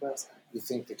nothing gross. You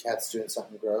think the cat's doing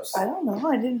something gross? I don't know.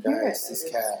 I didn't hear it. This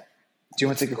cat. Do you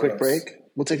want to take a quick break?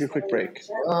 We'll take a quick break.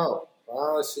 Oh,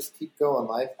 well, let's just keep going.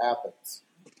 Life happens.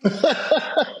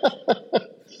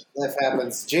 Life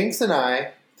happens. Jinx and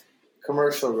I,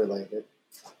 commercial related.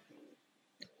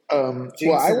 Jinx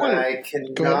I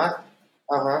cannot.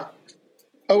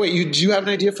 Oh wait, do you have an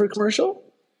idea for a commercial?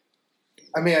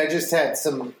 I mean, I just had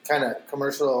some kind of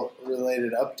commercial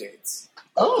related updates.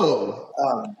 Oh,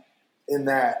 in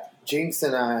that Jinx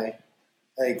and I,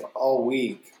 like all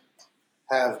week,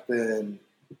 have been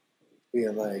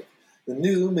being like the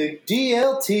new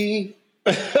McDLT.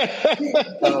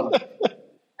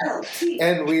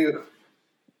 And we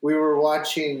were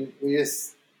watching. We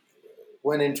just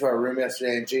went into our room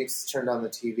yesterday, and Jinx turned on the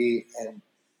TV, and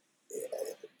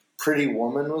Pretty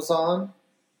Woman was on.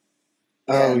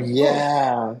 Oh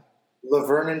yeah,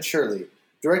 Laverne and Shirley,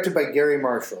 directed by Gary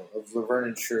Marshall of Laverne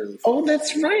and Shirley. Oh,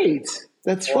 that's right.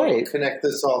 Right. Connect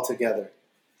this all together.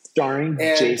 Starring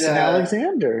Jason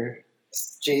Alexander.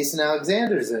 Jason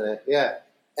Alexander's in it, yeah.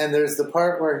 And there's the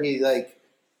part where he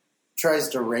tries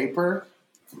to rape her.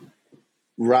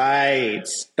 Right.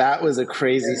 That was a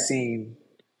crazy scene.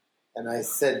 And I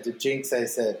said to Jinx,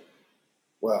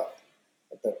 well,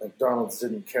 I bet McDonald's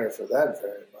didn't care for that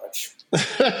very much.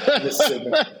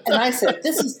 And I said,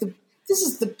 this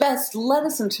is the best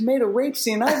lettuce and tomato rape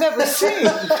scene I've ever seen.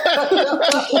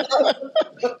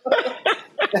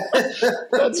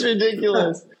 That's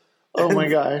ridiculous. Oh my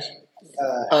gosh.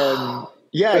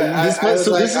 Yeah,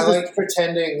 I like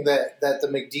pretending that the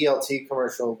McDLT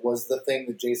commercial was the thing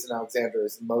that Jason Alexander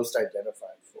is most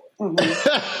identified for. Mm-hmm.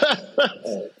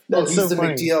 He's the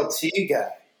funny. McDLT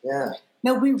guy. Yeah.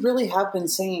 No, we really have been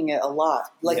singing it a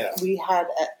lot. We had.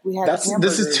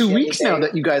 This is 2 weeks now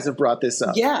that you guys have brought this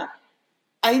up. Yeah,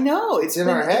 I know. It's in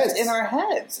our heads. It's in our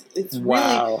heads. It's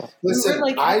wow. Really. Listen,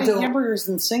 we're having hamburgers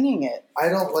and singing it. I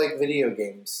don't like video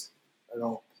games. I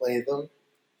don't play them.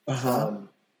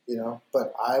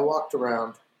 But I walked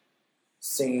around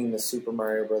singing the Super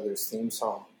Mario Brothers theme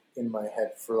song in my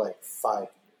head for 5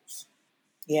 years.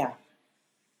 Yeah.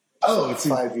 Oh, it's a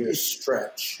 5 year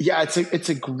stretch. Yeah, it's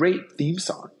a great theme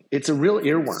song. It's a real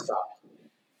earworm.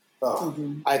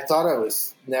 I thought I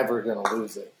was never going to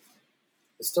lose it.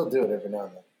 I still do it every now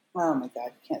and then. Oh my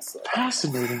God, you can't slow.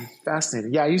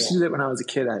 Fascinating. Yeah, I used to do that when I was a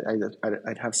kid.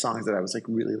 I'd have songs that I was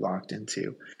really locked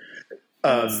into.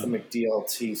 It's the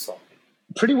McDLT song.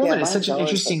 Pretty Woman is such an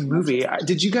interesting movie.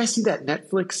 Did you guys see that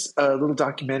Netflix little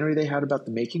documentary they had about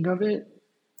the making of it?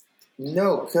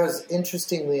 No, because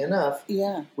interestingly enough,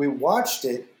 we watched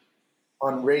it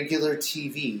on regular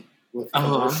TV with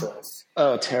commercials.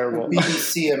 Oh, terrible.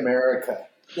 BBC America.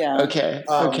 Yeah.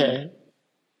 Okay.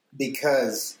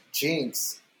 Because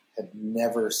Jinx had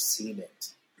never seen it.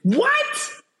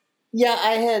 What? Yeah,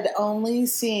 I had only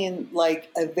seen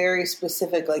a very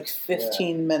specific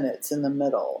 15 minutes in the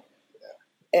middle.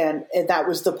 And that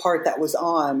was the part that was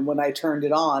on when I turned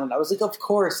it on. And I was like, of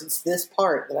course, it's this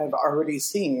part that I've already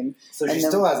seen. So she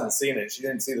still hasn't seen it. She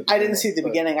didn't see the beginning. I didn't see the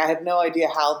beginning. I have no idea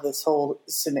how this whole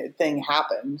thing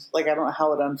happened. I don't know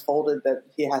how it unfolded that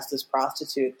he has this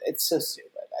prostitute. It's so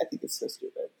stupid. I think it's so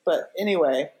stupid. But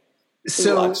anyway,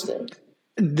 we watched it.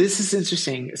 This is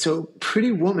interesting. So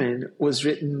Pretty Woman was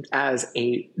written as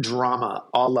a drama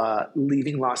a la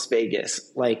Leaving Las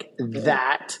Vegas.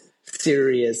 That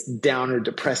serious, downer,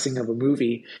 depressing of a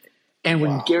movie. And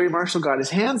when Gary Marshall got his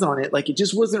hands on it, it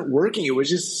just wasn't working. It was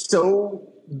just so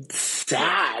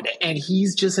sad. And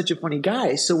he's just such a funny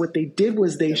guy. So what they did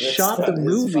was they shot the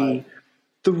movie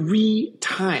 3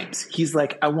 times. He's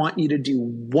like, I want you to do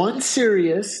one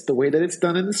serious, the way that it's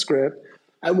done in the script.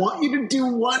 I want you to do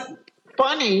one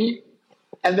funny.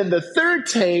 And then the third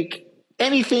take,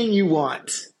 anything you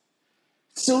want.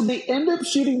 So they end up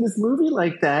shooting this movie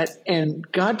like that, and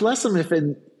God bless them if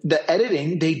in the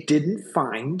editing they didn't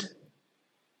find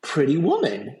Pretty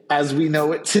Woman as we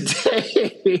know it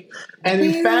today. And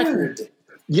in fact,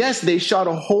 yes, they shot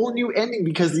a whole new ending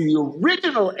because the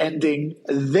original ending,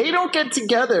 they don't get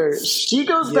together. She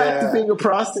goes back to being a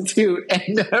prostitute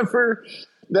and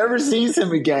never sees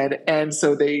him again. And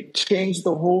so they changed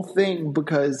the whole thing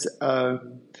because,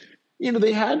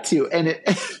 they had to. And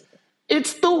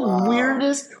it's the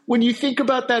weirdest. When you think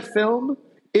about that film,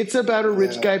 it's about a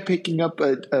rich guy picking up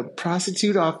a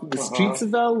prostitute off the streets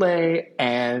of LA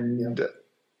and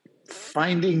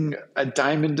finding a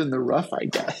diamond in the rough, I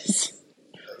guess.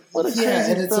 What a crazy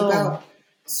and it's film. about.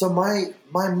 So my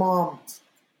mom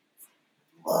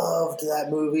loved that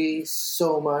movie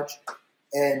so much,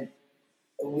 and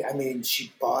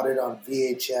she bought it on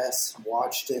VHS,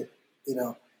 watched it,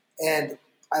 and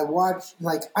I watched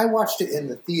it in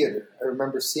the theater. I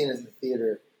remember seeing it in the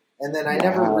theater, and then I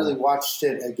never really watched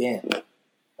it again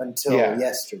until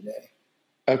yesterday.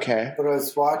 Okay. But I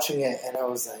was watching it, and I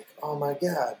was like, oh my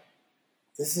God,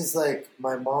 this is like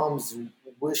my mom's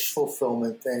wish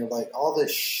fulfillment thing, like all the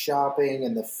shopping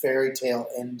and the fairy tale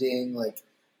ending, like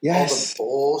all the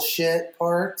bullshit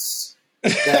parts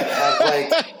that have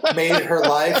like made her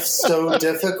life so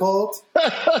difficult.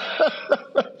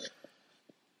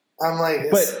 I'm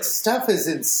like, stuff is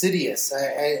insidious.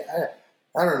 I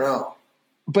don't know.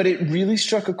 But it really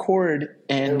struck a chord,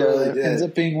 and ends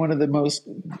up being one of the most.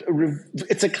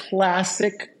 It's a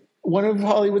classic, one of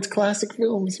Hollywood's classic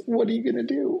films. What are you going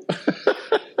to do?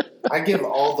 I give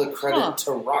all the credit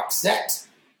to Roxette.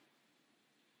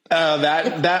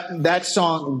 That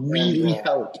song really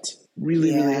helped.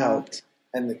 Really helped.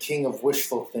 And the king of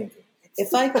wishful thinking.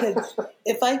 If I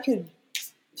could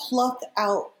pluck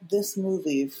out this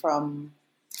movie from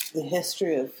the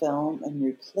history of film and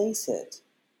replace it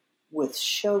with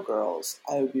Showgirls,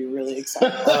 I would be really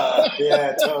excited.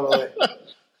 Yeah, totally.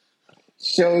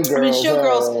 Showgirls. I mean,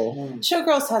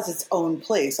 Showgirls has its own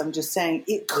place. I'm just saying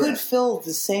it could fill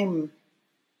the same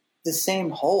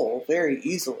hole very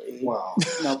easily. Wow.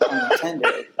 No pun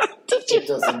intended. It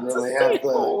doesn't really have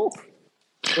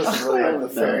the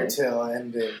fairy tale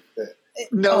ending that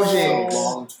James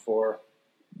longed for.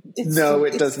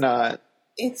 It does not.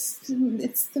 It's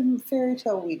the fairy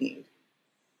tale we need.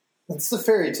 It's the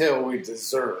fairy tale we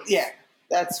deserve. Yeah,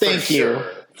 that's Thank you.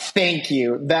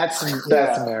 That's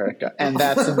America, and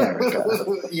that's America.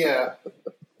 Yeah.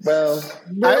 Well,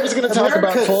 I was going to talk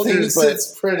about Folgers, but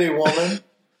it's Pretty Woman,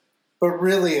 but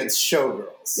really it's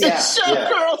Showgirls. Yeah. It's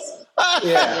Showgirls.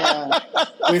 Yeah.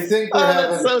 We think we're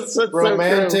having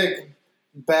romantic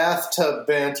bathtub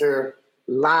banter.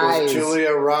 Lies. With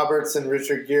Julia Roberts and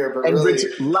Richard Gere, but really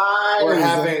we're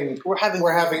having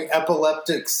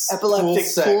epileptic pool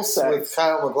sex with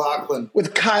Kyle MacLachlan.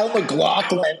 With Kyle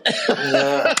MacLachlan.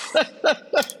 Yeah,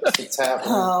 it's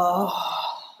happening.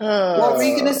 What were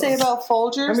you going to say about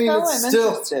Folgers? I mean, though?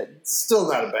 it's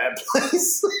still not a bad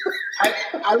place.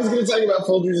 I was going to talk about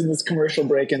Folgers in this commercial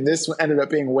break, and this ended up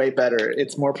being way better.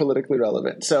 It's more politically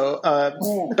relevant. So,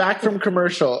 back from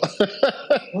commercial.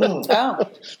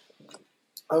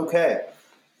 Okay.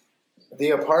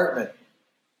 The apartment.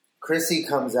 Chrissy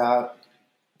comes out.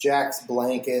 Jack's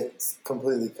blanket's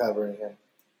completely covering him.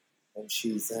 And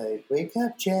she's like, "Wake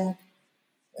up, Jack."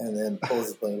 And then pulls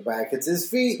his blanket back. It's his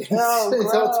feet. Oh,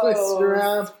 it's all twisted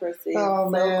around. Chrissy. Oh,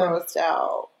 man. So grossed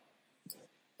out.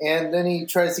 And then he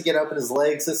tries to get up and his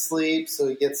leg's asleep, so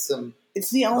he gets some. It's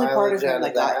the only part of him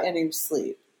that got any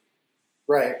sleep.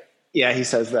 Right. Yeah, he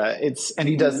says that. And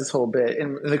he does this whole bit,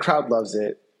 and the crowd loves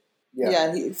it.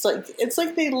 Yeah, it's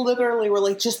like they literally were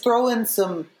like, just throw in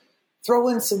some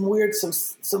weird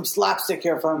some slapstick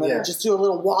here for a minute, just do a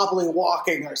little wobbly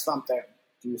walking or something,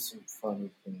 do some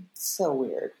funny things. So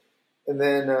weird. And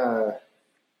then,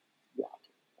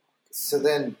 so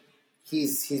then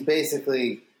he's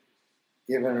basically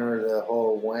giving her the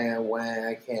whole wah,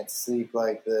 I can't sleep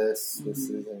like this. Mm-hmm. This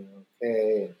isn't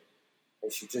okay. And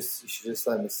you should just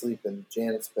let me sleep in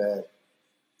Janet's bed.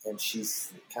 And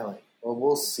she's kind of like, well,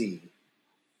 we'll see.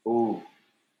 Ooh,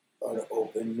 an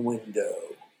open window,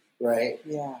 right?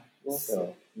 Yeah. We'll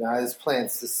see. Now this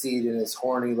plants the seed in his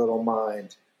horny little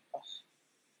mind.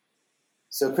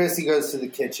 So Chrissy goes to the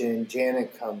kitchen.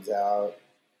 Janet comes out,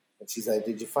 and she's like,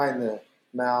 "Did you find the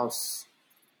mouse?"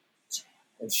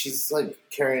 And she's like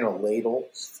carrying a ladle.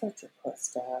 Such a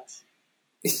mustache.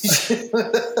 Just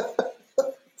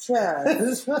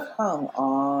come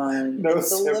on. No,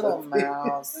 it's a little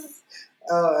mouse.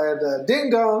 And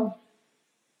ding dong.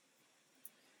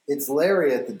 It's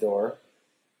Larry at the door,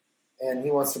 and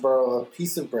he wants to borrow a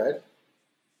piece of bread.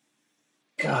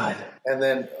 God. And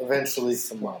then eventually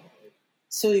some marmalade.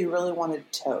 So you really wanted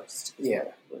toast? Yeah.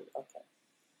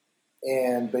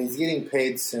 Okay. But he's getting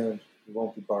paid soon. He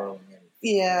won't be borrowing anything.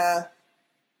 Yeah.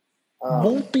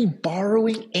 Won't be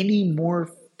borrowing any more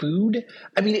food?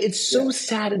 I mean, it's so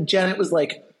sad. And Janet was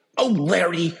like, "Oh,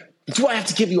 Larry, do I have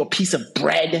to give you a piece of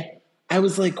bread?" I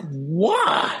was like,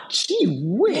 "What? Gee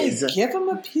whiz. Give him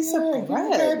a piece of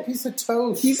bread. A piece of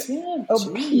toast. Piece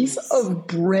of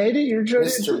bread? You're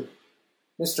trying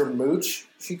Mr. Mooch,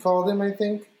 she called him, I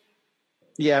think.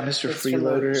 Yeah, Mr.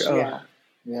 Freeloader. Mooch. Oh.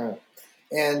 Yeah.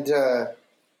 And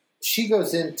she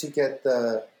goes in to get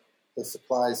the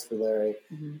supplies for Larry,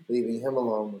 leaving him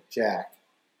alone with Jack,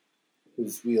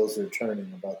 whose wheels are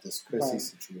turning about this Chrissy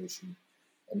situation,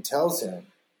 and tells him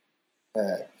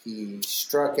that he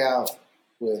struck out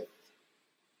with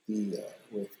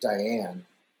Diane,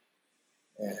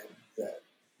 and that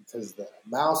because the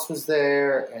mouse was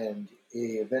there, and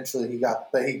he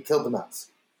killed the mouse.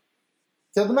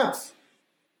 Killed the mouse.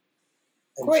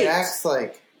 And Great. Jack's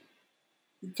like,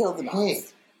 "You killed the mouse. Hey,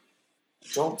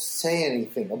 don't say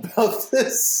anything about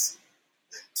this."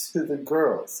 to the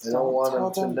girls. I don't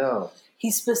want them to know.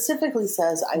 He specifically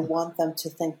says, I want them to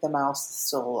think the mouse is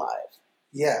still alive.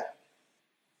 Yeah.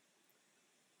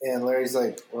 And Larry's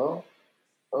like, well,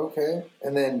 okay.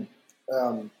 And then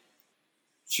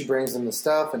she brings him the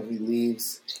stuff and he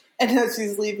leaves. And as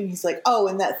he's leaving, he's like, oh,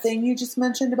 and that thing you just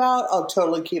mentioned about, I'll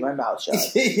totally keep my mouth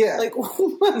shut. Yeah. Like,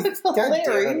 what?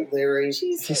 Larry. Larry.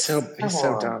 Jesus. He's so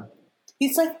dumb.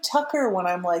 He's like Tucker when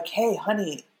I'm like, hey,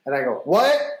 honey. And I go,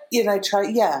 what? And I try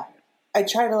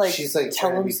to like, she's like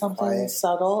tell him something quiet.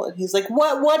 Subtle. And he's like,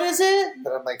 what is it? And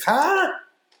I'm like, huh?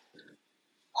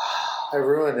 I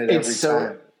ruin it every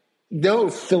time. No,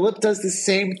 Philip does the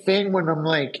same thing when I'm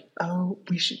like, oh,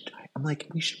 we should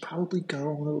probably go. I'm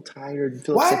a little tired. And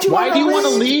Philip's like, why do you want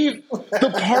to leave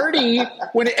the party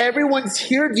when everyone's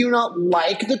here? Do you not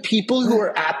like the people who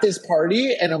are at this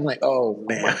party? And I'm like, oh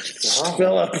man,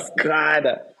 Philip,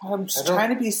 God. I'm just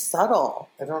trying to be subtle.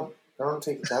 I don't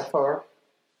take it that far.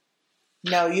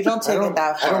 No, you don't take it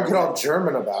that far. I don't get all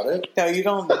German about it. No, you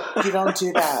don't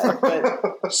do that. But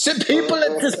the people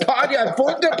at this party are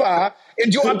wunderbar,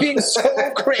 and you are being so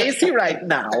crazy right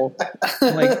now.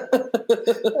 I'm like,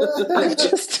 I'm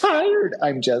just tired.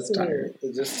 I'm just tired.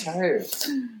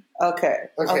 Okay.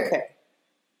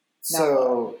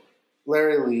 So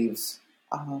Larry leaves.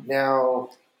 Now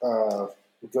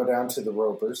we go down to the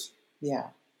Ropers. Yeah.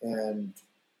 And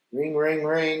ring, ring,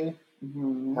 ring.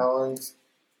 Mm-hmm. Helen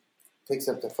picks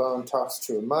up the phone, talks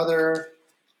to her mother,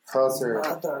 tells her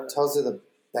the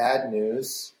bad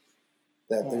news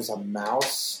that there's a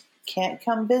mouse. Can't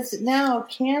come visit now,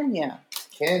 can ya?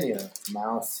 Can ya?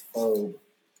 Mouse phobe.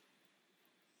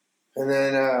 And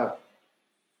then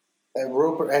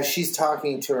Roper, as she's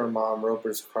talking to her mom,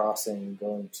 Roper's crossing,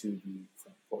 going to the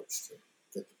front porch to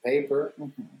get the paper.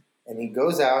 Mm-hmm. And he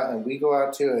goes out, and we go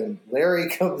out too, and Larry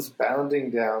comes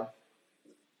bounding down.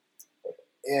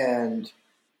 And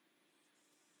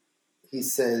he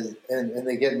says, and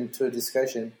they get into a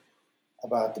discussion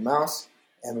about the mouse,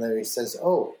 and Larry says,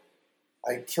 oh,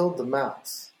 I killed the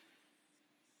mouse.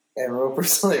 And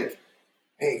Roper's like,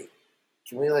 hey,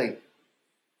 can we,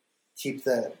 keep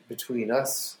that between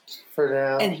us for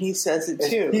now? And he says it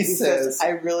too. He says,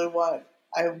 I want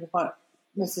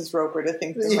Mrs. Roper to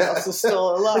think the mouse is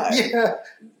still alive. Yeah.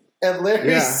 And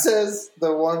Larry says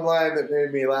the one line that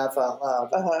made me laugh out loud.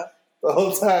 Uh-huh. The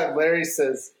whole time, Larry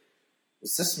says,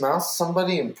 is this mouse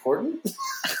somebody important?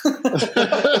 That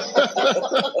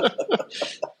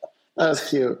was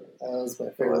cute. That was my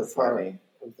favorite part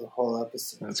of the whole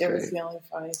episode. That's it great. was the only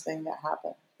funny thing that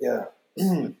happened. Yeah.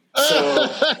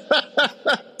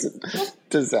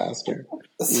 Disaster.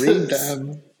 Read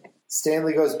them.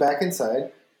 Stanley goes back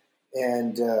inside,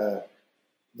 and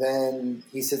then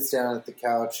he sits down at the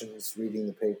couch and is reading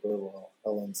the paper while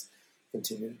Helen's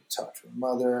continuing to talk to her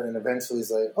mother, and eventually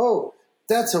he's like, oh,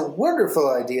 that's a wonderful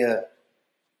idea,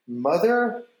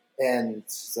 Mother. And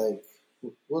she's like,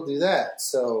 we'll do that.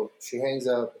 So she hangs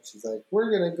up, and she's like, we're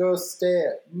going to go stay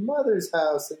at Mother's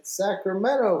house in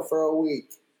Sacramento for a week.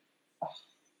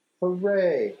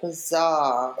 Hooray. Huzzah.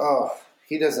 Oh,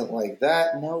 he doesn't like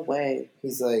that. No way.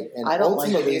 He's like, and I don't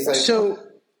ultimately like it. he's like,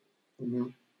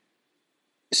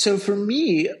 So for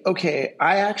me, okay,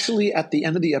 I actually, at the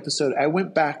end of the episode, I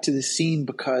went back to the scene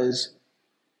because,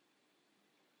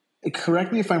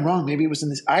 correct me if I'm wrong, maybe it was in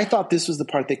this, I thought this was the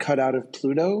part they cut out of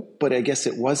Pluto, but I guess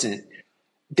it wasn't.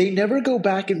 They never go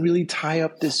back and really tie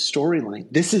up this storyline.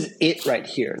 This is it right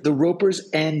here. The Ropers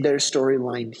end their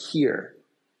storyline here.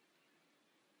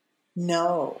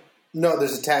 No,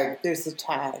 there's a tag. There's a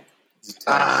tag.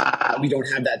 We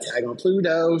don't have that tag on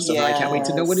Pluto, so I can't wait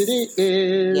to know what it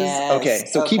is. Yes. Okay,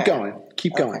 so keep going.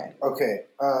 Keep going. Okay.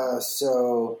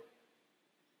 So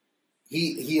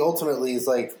he ultimately is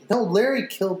like, no, Larry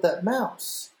killed that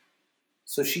mouse,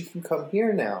 so she can come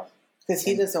here now. Because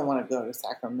he doesn't want to go to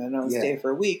Sacramento and stay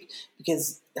for a week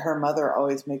because her mother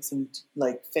always makes him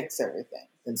fix everything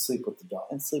and sleep with the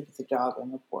dog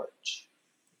on the porch.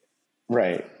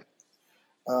 Right.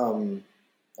 I don't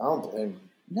blame him.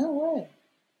 No way.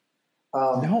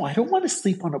 No, I don't want to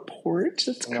sleep on a porch.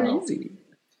 That's crazy.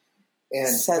 And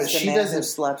says the man who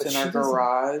slept in our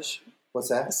garage. What's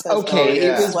that? Says, okay,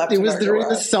 it was during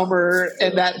the summer,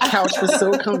 and that couch was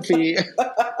so comfy.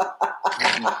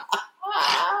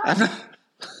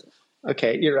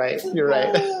 Okay, you're right.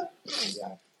 Yeah.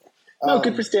 No,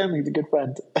 good for Stanley. He's a good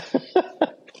friend.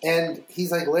 And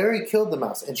he's like, Larry killed the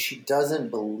mouse, and she doesn't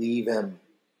believe him.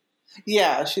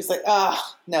 Yeah, she's like,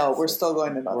 no, we're still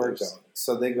going to Mother's.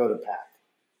 So they go to Pack.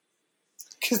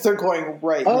 Because they're going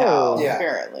right now,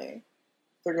 apparently.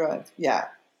 They're going, yeah.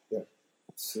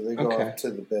 So they go up to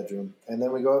the bedroom. And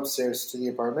then we go upstairs to the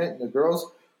apartment, and the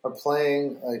girls are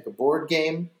playing like a board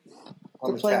game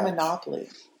on the playing couch. Monopoly.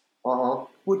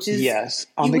 Which is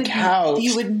on the couch.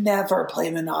 You would never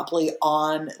play Monopoly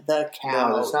on the couch.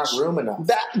 No, there's not room enough.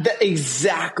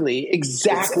 Exactly.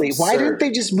 Why didn't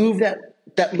they just move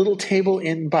that little table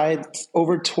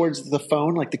over towards the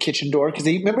phone, like the kitchen door? Because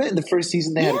remember in the first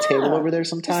season they had a table over there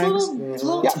sometimes.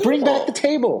 Little bring back the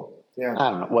table. Yeah,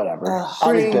 I don't know. Whatever.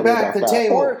 Bring back the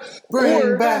table.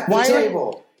 Bring back the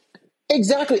table.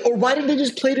 Exactly. Or why didn't they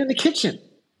just play it in the kitchen?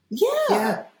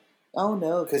 Yeah. Oh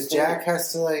no, because Jack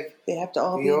has to they have to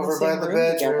all be over by the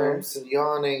bedrooms and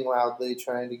yawning loudly,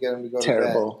 trying to get him to go to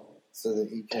bed, so that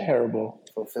he can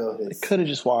fulfill his. They could have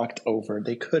just walked over.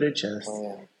 They could have just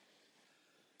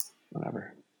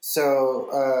whatever.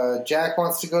 So Jack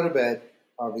wants to go to bed,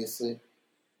 obviously,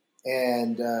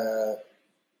 and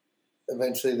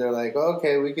eventually they're like,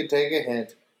 "Okay, we could take a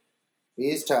hint.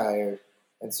 He's tired,"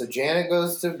 and so Janet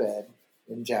goes to bed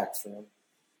in Jack's room,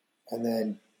 and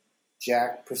then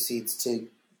Jack proceeds to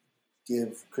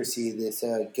give Chrissy this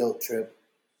guilt trip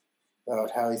about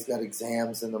how he's got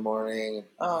exams in the morning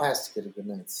and has to get a good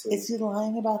night's sleep. Is he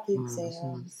lying about the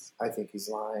exams? I think he's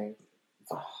lying.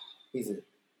 He's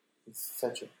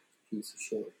such a piece of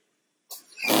shit.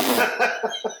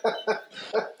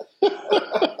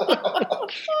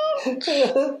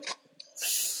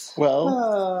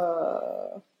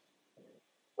 Well,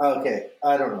 okay,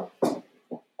 I don't know.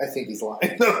 I think he's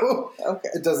lying, though. Okay.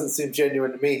 It doesn't seem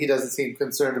genuine to me. He doesn't seem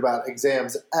concerned about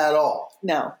exams at all.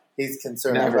 No. He's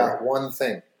concerned about one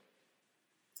thing.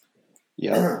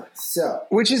 Yeah. So,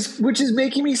 which is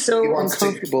making me so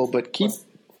uncomfortable, but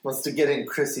wants to get in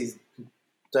Chrissy's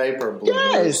diaper blue.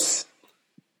 Yes.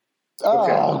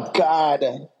 Oh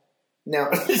God.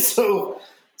 Now, so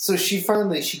she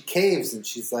finally caves and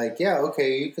she's like, "Yeah,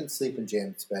 okay, you can sleep in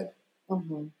Janet's bed."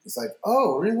 Mm-hmm. He's like,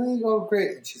 "Oh, really? Oh,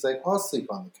 great." And she's like, "I'll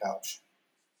sleep on the couch."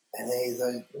 And he's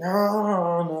like,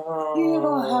 No. You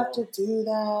don't have to do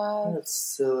that. That's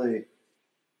silly.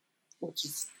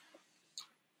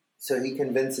 So he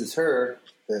convinces her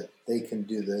that they can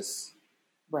do this.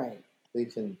 Right. They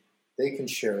can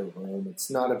share a room. It's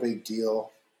not a big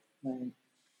deal. Right.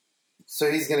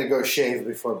 So he's going to go shave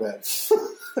before bed.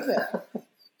 Yeah.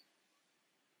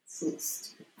 So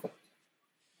stupid.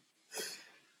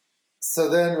 So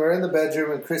then we're in the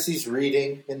bedroom and Chrissy's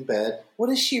reading in bed. What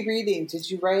is she reading? Did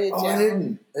you write it down? I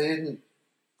didn't.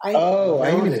 I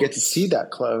didn't even get to see that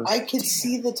close. I could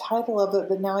see the title of it,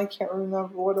 but now I can't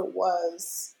remember what it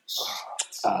was.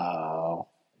 Oh.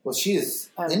 Well, she is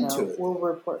into it. We'll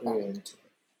report back. Into it.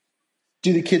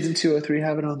 Do the kids in 203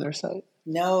 have it on their site?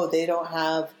 No, they don't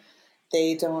have.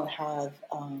 They don't have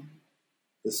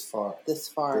this far. They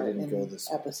didn't go this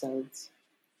episodes.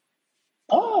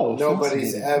 Oh,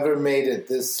 nobody's ever made it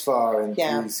this far in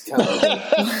Three's Company.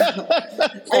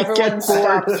 Everyone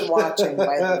stops watching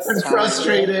by this time. I'm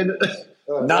frustrated.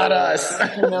 Not us.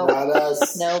 Nope. Not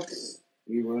us. Nope.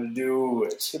 We will do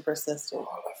it. She persisted.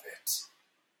 All of it.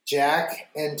 Jack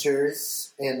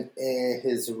enters in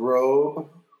his robe,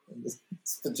 his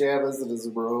pajamas and his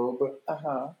robe.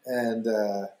 And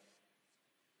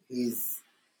he's,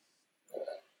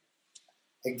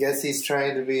 I guess he's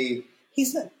trying to be...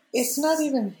 It's not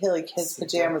even like his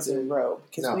pajamas and robe,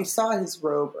 because we saw his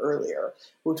robe earlier,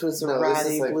 which was a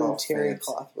ratty blue terry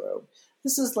cloth robe.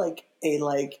 This is like a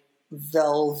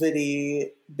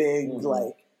velvety, big,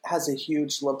 has a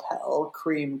huge lapel,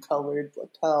 cream colored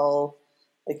lapel,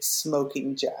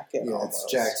 smoking jacket. Yeah, almost.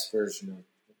 It's Jack's version of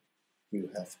Hugh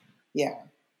Hefner. Yeah.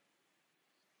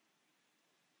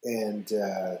 And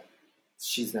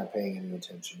she's not paying any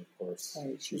attention, of course.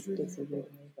 Right, she's reading her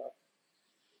book. Makeup.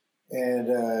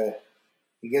 And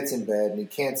he gets in bed and he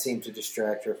can't seem to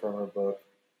distract her from her book.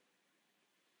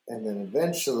 And then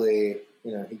eventually,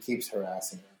 he keeps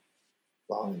harassing her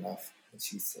long enough. And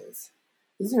she says,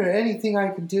 "Is there anything I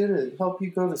can do to help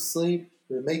you go to sleep?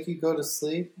 Or make you go to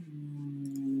sleep?"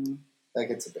 That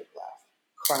gets a big laugh.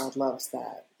 Crowd loves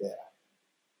that. Yeah.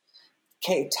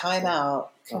 Okay, time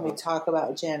out. Can we talk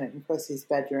about Janet and Chrissy's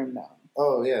bedroom now?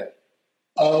 Oh, yeah.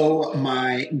 Oh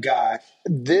my gosh.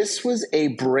 This was a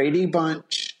Brady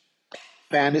Bunch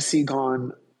fantasy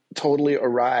gone totally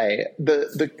awry.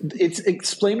 It's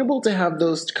explainable to have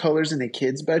those colors in a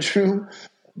kid's bedroom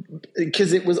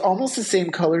because it was almost the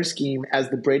same color scheme as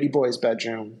the Brady Boys'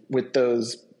 bedroom with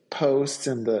those posts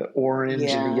and the orange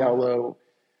and the yellow.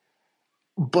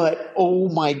 But oh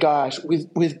my gosh,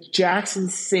 with Jack's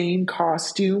insane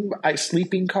costume,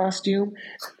 sleeping costume,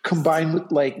 combined with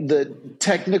the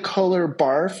Technicolor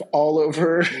barf all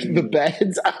over the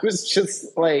beds, I was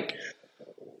just like,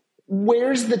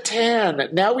 where's the tan?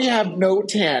 Now we have no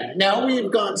tan. Now we've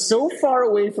gone so far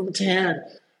away from tan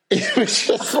It was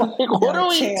just like, what are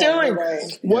we doing?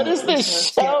 Right. What is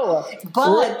this show?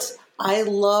 But I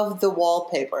love the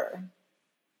wallpaper.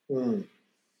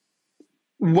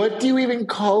 What do you even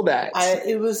call that?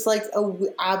 It was like a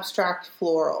abstract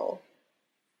floral.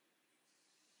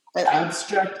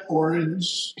 Abstract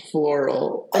orange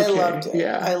floral. Okay. I loved it.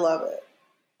 Yeah. I love it.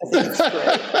 I think it's great.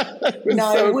 It was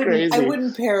so crazy. I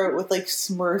wouldn't pair it with like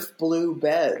Smurf blue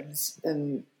beds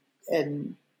and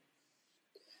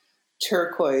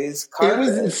turquoise carpet. It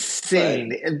was insane.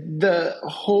 The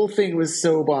whole thing was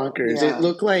so bonkers. Yeah. It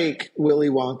looked like Willy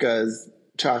Wonka's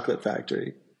chocolate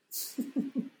factory.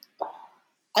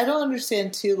 I don't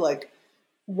understand too, like,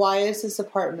 why is this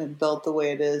apartment built the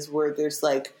way it is, where there's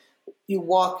like, you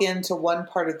walk into one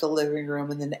part of the living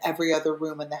room and then every other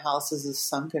room in the house is a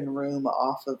sunken room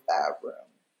off of that room.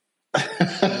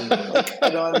 Like, I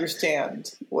don't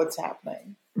understand what's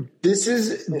happening. This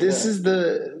is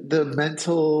the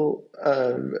mental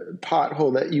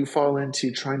pothole that you fall into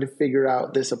trying to figure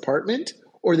out this apartment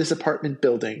or this apartment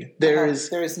building.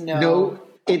 There's no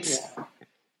it's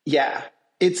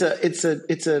it's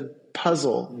a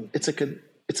puzzle. It's like a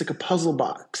puzzle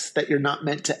box that you're not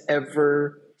meant to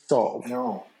ever solve.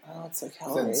 No. Oh, it's like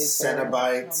then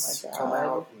Cenobites come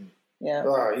out.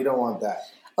 Oh, you don't want that.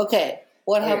 Okay,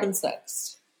 what happens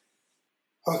next?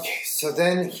 Okay, so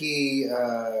then he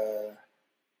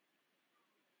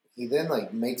then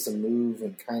like makes a move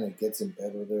and kind of gets in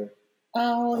bed with her.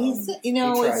 Oh,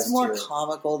 it's more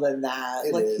comical than that.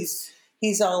 It like is.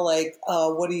 He's all like,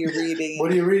 "What are you reading?"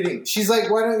 What are you reading? She's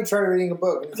like, "Why don't you try reading a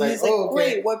book?" And he's like, "Oh,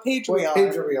 okay. Great. What page are we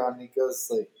on?" And he goes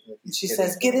like, and she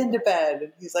says, "Get into bed."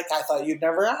 And he's like, "I thought you'd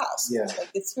never ask." Yeah,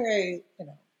 like it's very,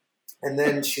 And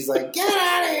then she's like, "Get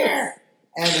out of here!"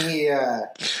 And he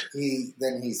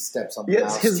steps on the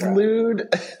mouse his trap. lewd.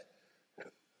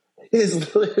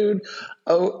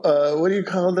 Oh, what do you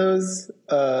call those?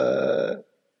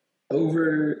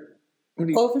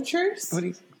 Overtures.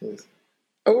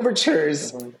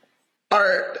 Overtures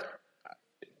are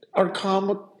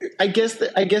comical. I guess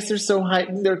they're so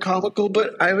heightened they're comical.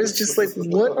 But I was just like,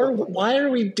 why are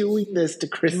we doing this to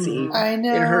Chrissy? I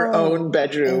know, in her own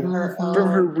bedroom from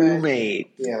her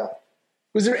roommate. Yeah.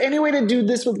 Was there any way to do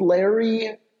this with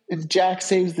Larry and Jack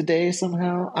saves the day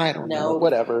somehow? I don't know.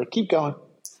 Whatever. Keep going.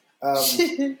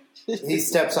 He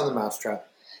steps on the mousetrap.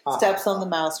 Steps on the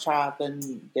mousetrap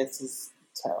and gets his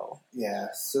toe. Yeah.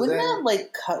 So wouldn't that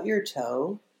like cut your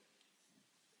toe?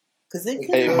 Because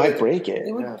it might break it.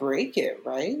 It would break it,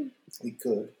 right? It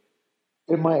could.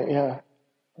 It might. Yeah.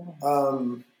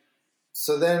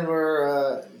 So then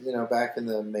we're back in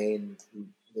the main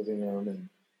living room and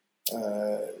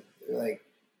like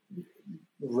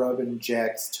rubbing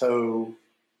Jack's toe,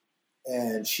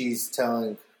 and she's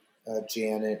telling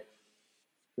Janet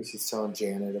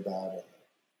about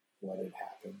what had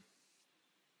happened.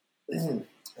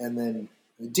 And then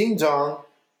ding dong,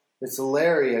 it's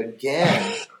Larry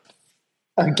again.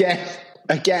 Again.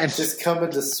 Just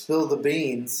coming to spill the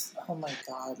beans. Oh my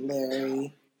God,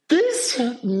 Larry. This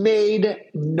made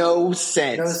no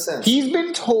sense. He's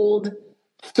been told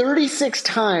 36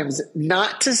 times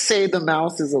not to say the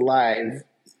mouse is alive.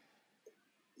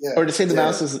 Yeah, or to say the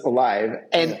mouse is alive.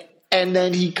 And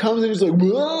then he comes and he's like,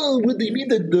 "Whoa, what do you mean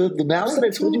the mouse that I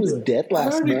told you was dead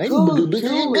last night? I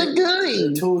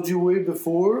told you way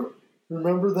before.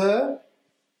 Remember that?"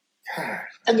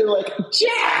 And they're like,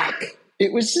 "Jack!"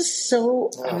 It was just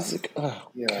so, I was like, oh,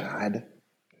 God.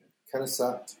 Kind of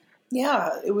sucked.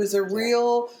 Yeah, it was a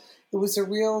real,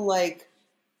 like,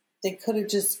 they could have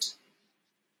just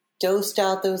dosed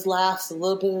out those laughs a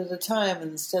little bit at a time,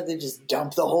 and instead they just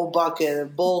dumped the whole bucket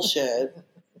of bullshit.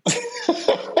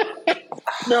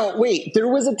 No, wait, there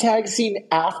was a tag scene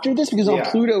after this, because on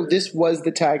Pluto, this was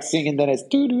the tag scene, and then it's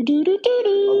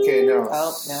do-do-do-do-do-do. Okay, no.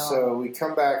 Oh, no. So we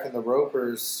come back, and the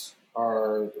Ropers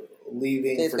are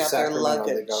leaving for Sacramento.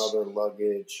 They got all their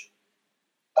luggage.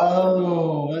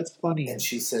 Oh, that's funny. And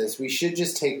she says, "We should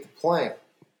just take the plane."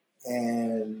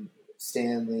 And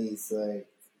Stanley's like,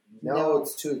 no,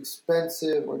 it's too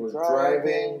expensive. We're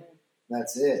driving.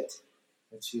 That's it.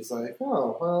 And she's like,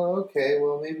 "Oh, well, okay.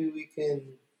 Well, maybe we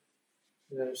can,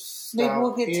 stop maybe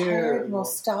we'll get here tired and we'll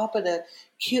stop at a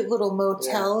cute little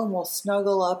motel and we'll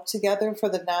snuggle up together for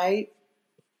the night."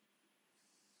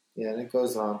 Yeah, and it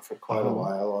goes on for quite a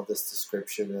while, all this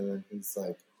description, and then he's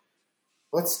like,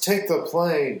 "Let's take the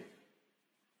plane."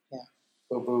 Yeah.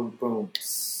 Boom, boom, boom.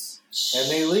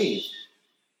 And they leave.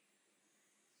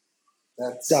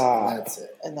 That's it.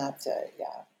 And that's it,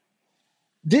 yeah.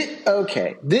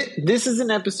 This is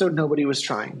an episode nobody was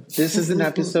trying. This is an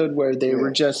episode where they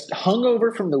were just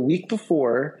hungover from the week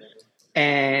before,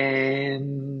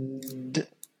 and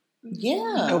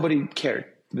Yeah. Nobody cared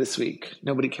this week.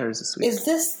 Nobody cares this week. Is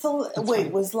this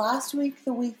was last week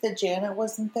the week that Janet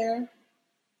wasn't there?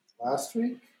 Last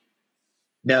week?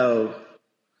 No.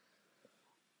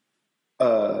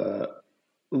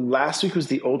 Last week was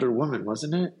the older woman,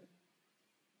 wasn't it?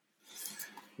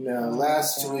 No,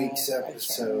 last week's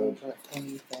episode.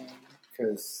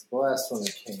 Because the last one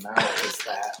that came out was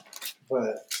that.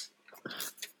 But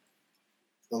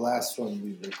the last one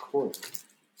we recorded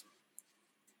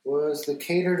was the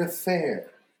Catered Affair.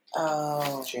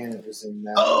 Oh. Janet was in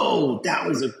that. Oh, that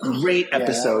was a great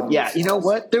episode. Yeah, you know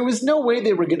what? There was no way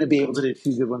they were going to be able to do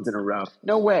 2 good ones in a row.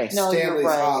 No way. No, Stanley's you're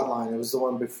right. Hotline. It was the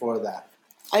one before that.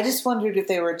 I just wondered if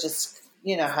they were just,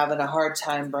 having a hard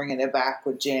time bringing it back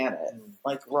with Janet,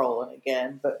 like rolling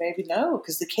again. But maybe no,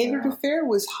 because the Catered Affair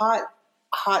was hot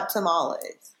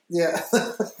tamales. Yeah.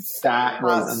 That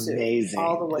was amazing.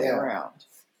 All the way around.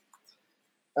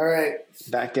 All right.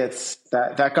 That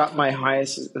got my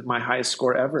highest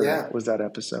score ever. Yeah. Was that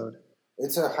episode.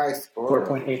 It's a high score.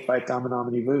 4.85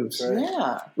 Dominomini Voos. Right.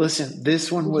 Yeah. Listen, this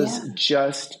one was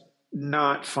just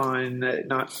not fun,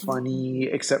 not funny,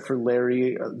 except for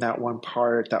Larry, that one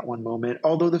part, that one moment.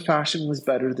 Although the fashion was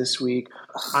better this week.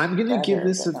 I'm going to give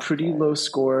this a pretty low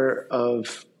score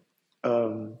of,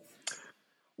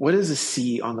 what is a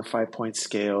C on the 5-point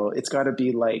scale? It's got to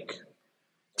be like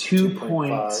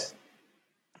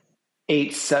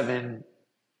 2.87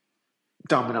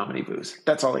 Dominomini Voos.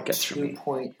 That's all it gets from me.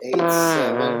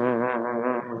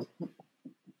 2.87.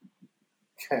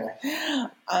 Okay.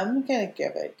 I'm going to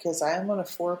give it, because I'm on a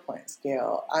 4-point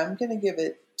scale, I'm going to give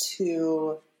it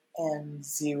 2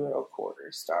 0.25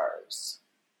 stars.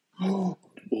 Oh,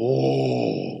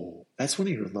 that's one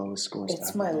of your lowest scores.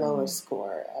 It's my lowest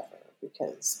score ever,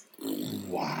 because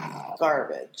wow,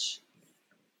 garbage.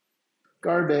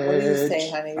 What do you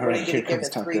say, honey? All What, right, are you going to give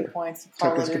it Tucker. 3 points and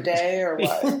call it a day, or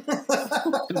what?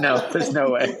 No, there's no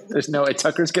way. There's no way.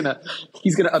 Tucker's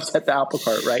he's gonna upset the apple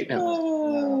cart right now.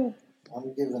 No,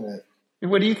 I'm giving it.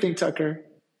 What do you think, Tucker?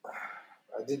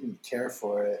 I didn't care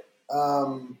for it.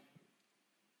 I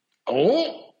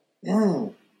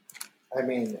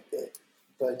mean,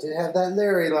 but I did have that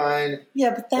Larry line.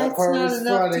 Yeah, but that's part not was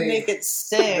enough funny. to make it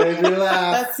sting. Made me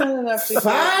laugh. That's not enough to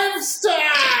 5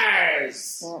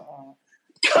 stars!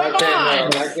 Come Okay, on! no, I'm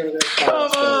not giving it 5 Come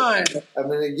stars. on! I'm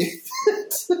going to give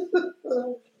it...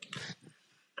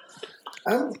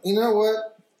 you know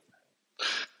what?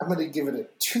 I'm going to give it a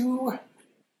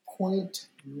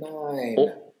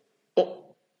 2.9.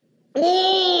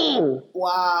 Oh!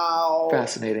 Wow.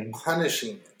 Fascinating.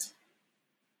 Punishing it.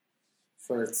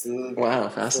 For its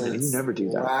Fascinating. You never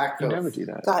do that. You never do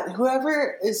that. God,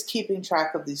 whoever is keeping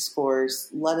track of these scores,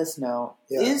 let us know.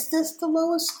 Yeah. Is this the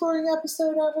lowest scoring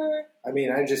episode ever? I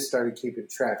mean, I just started keeping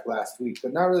track last week,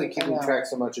 but not really keeping track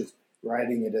so much as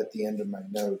writing it at the end of my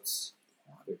notes.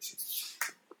 Which is,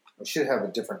 I should have a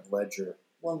different ledger.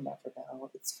 We'll never know.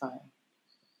 It's fine.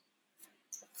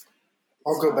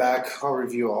 I'll go back. I'll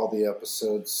review all the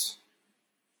episodes.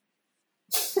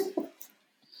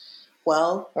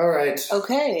 Well, all right.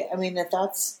 Okay. I mean, if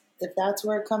that's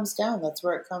where it comes down, that's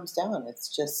where it comes down. It's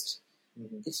just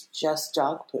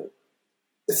dog poop.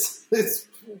 It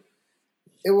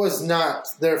was not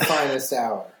their finest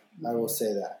hour. I will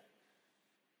say that.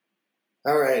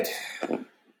 All right. Are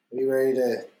you ready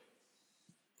to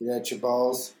get at your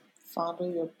balls?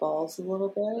 Fondle your balls a little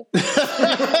bit.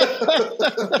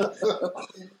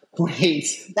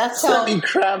 Wait. That's how. Let me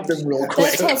grab them real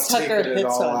quick. That's how Tucker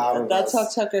hits on. That's how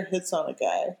Tucker hits on a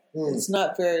guy. It's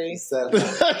not very. So you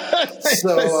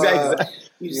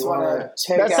just want to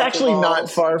take. That's out actually the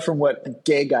not far from what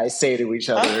gay guys say to each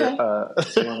other.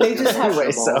 Okay. They just have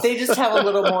they just have a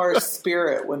little more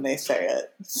spirit when they say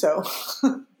it. So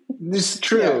it's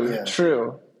true,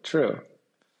 true.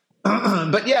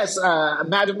 But yes,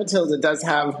 Madame Matilda does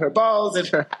have her balls in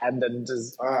her hand and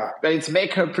is ready to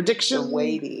make her prediction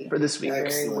for this week.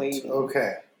 Very weighty.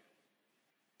 Okay.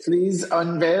 Please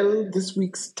unveil this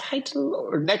week's title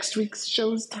or next week's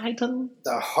show's title.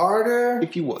 The Harder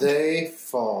if you would. They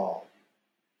Fall.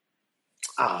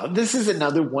 This is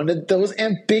another one of those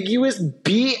ambiguous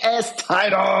BS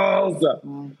titles.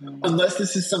 Mm-hmm. Unless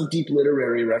this is some deep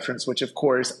literary reference, which of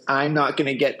course I'm not going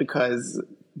to get because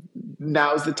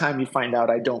now's the time you find out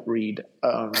I don't read.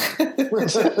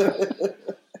 The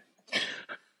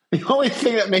only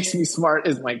thing that makes me smart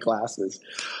is my glasses.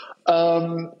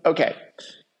 Okay.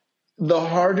 The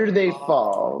Harder They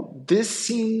Fall. This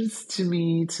seems to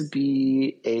me to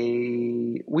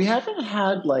be we haven't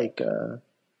had like a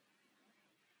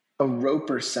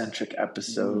Roper-centric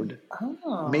episode.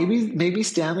 Oh. Maybe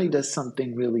Stanley does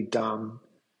something really dumb.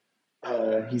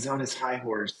 he's on his high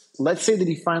horse. Let's say that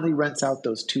he finally rents out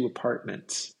those 2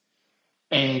 apartments,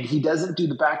 and he doesn't do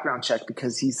the background check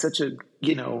because he's such a,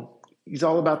 he's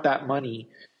all about that money,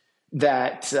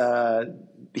 that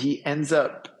he ends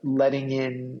up letting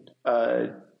in,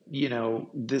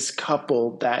 this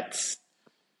couple that's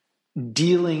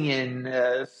dealing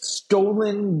in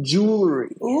stolen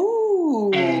jewelry.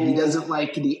 Ooh. And he doesn't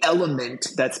like the element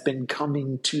that's been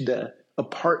coming to the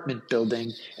apartment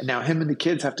building. And now him and the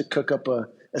kids have to cook up a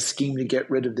scheme to get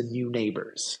rid of the new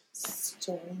neighbors.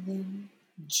 Stolen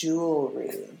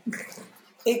jewelry.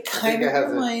 It kind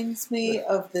of reminds me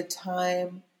of the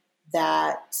time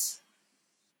that...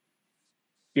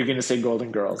 You're going to say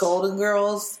Golden Girls. Golden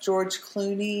Girls, George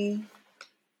Clooney.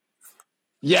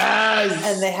 Yes!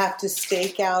 And they have to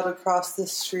stake out across the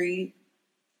street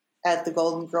at the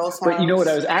Golden Girls house. But you know what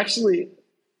I was actually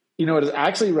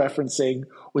referencing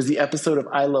was the episode of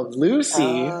I Love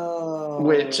Lucy,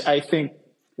 which I think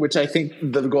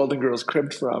the Golden Girls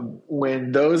cribbed from,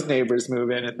 when those neighbors move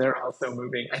in and they're also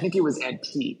moving. I think it was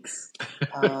antiques.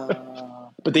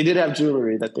 But they did have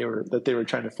jewelry that they were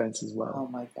trying to fence as well. Oh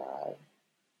my God.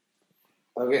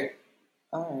 Okay.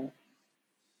 All right.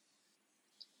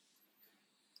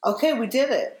 Okay, we did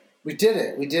it. We did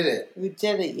it. We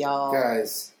did it, y'all.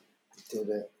 Guys, we did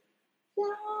it.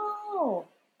 Yo,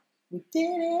 we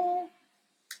did it.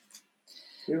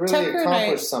 We really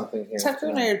accomplished something here. Tucker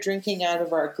and I are drinking out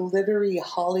of our glittery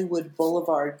Hollywood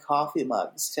Boulevard coffee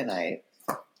mugs tonight.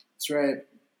 That's right.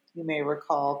 You may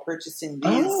recall purchasing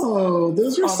these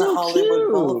those are on so the Hollywood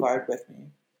cute. Boulevard with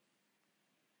me.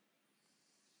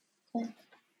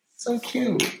 So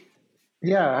cute.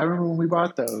 Yeah, I remember when we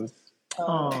bought those.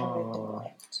 Oh.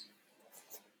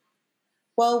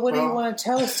 Well, what do you want to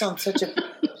tell us on such a...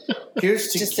 Here's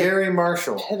to Gary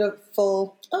Marshall.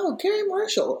 Pitiful... Oh, Gary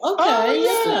Marshall. Okay,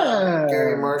 oh, yeah.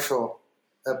 Gary Marshall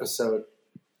episode.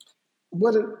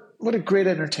 What a great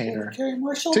entertainer. Gary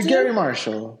Marshall to Gary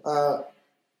Marshall.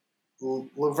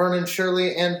 Laverne and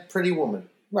Shirley and Pretty Woman.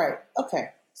 Right,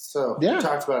 okay. So, we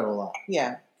talked about it a lot.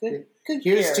 Yeah, good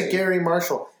Here's to Gary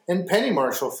Marshall. And Penny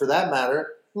Marshall, for that matter.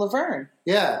 Laverne.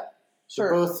 Yeah.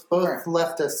 Sure. Both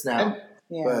left us now.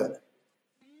 Yeah. But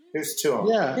here's to them.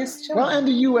 Yeah. Well, and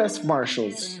the U.S.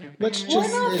 Marshals. Let's just... Why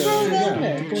not throw them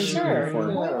in? Sure.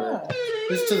 Why not?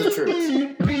 Here's to the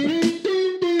truth.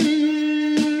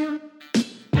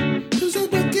 Who's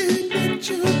that knocking at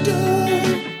your door?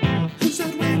 Who's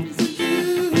that waiting for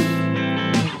you?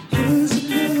 Hers and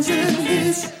hers and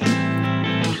his.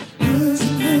 Hers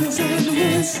and hers and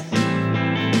his.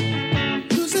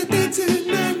 Who's that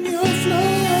dancing on your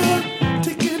floor?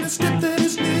 Taking a step that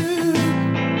is new.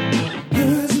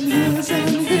 Hers and hers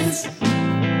and his.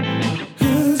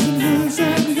 Hers and hers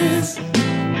and his.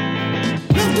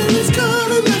 Laughter is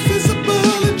calling, life is a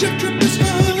ball, and Jack Trip is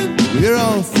falling. We're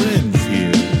all friends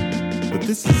here, but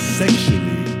this is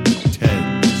sexually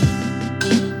tense.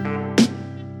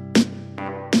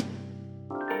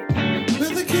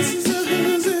 Where the kisses are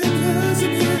hers and hers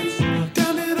and his,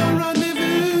 down at our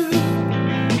rendezvous.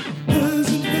 Hers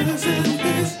and hers and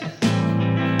his.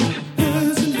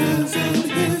 Hers and hers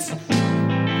and his.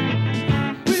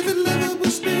 We've in love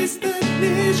with space that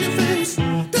nears your face.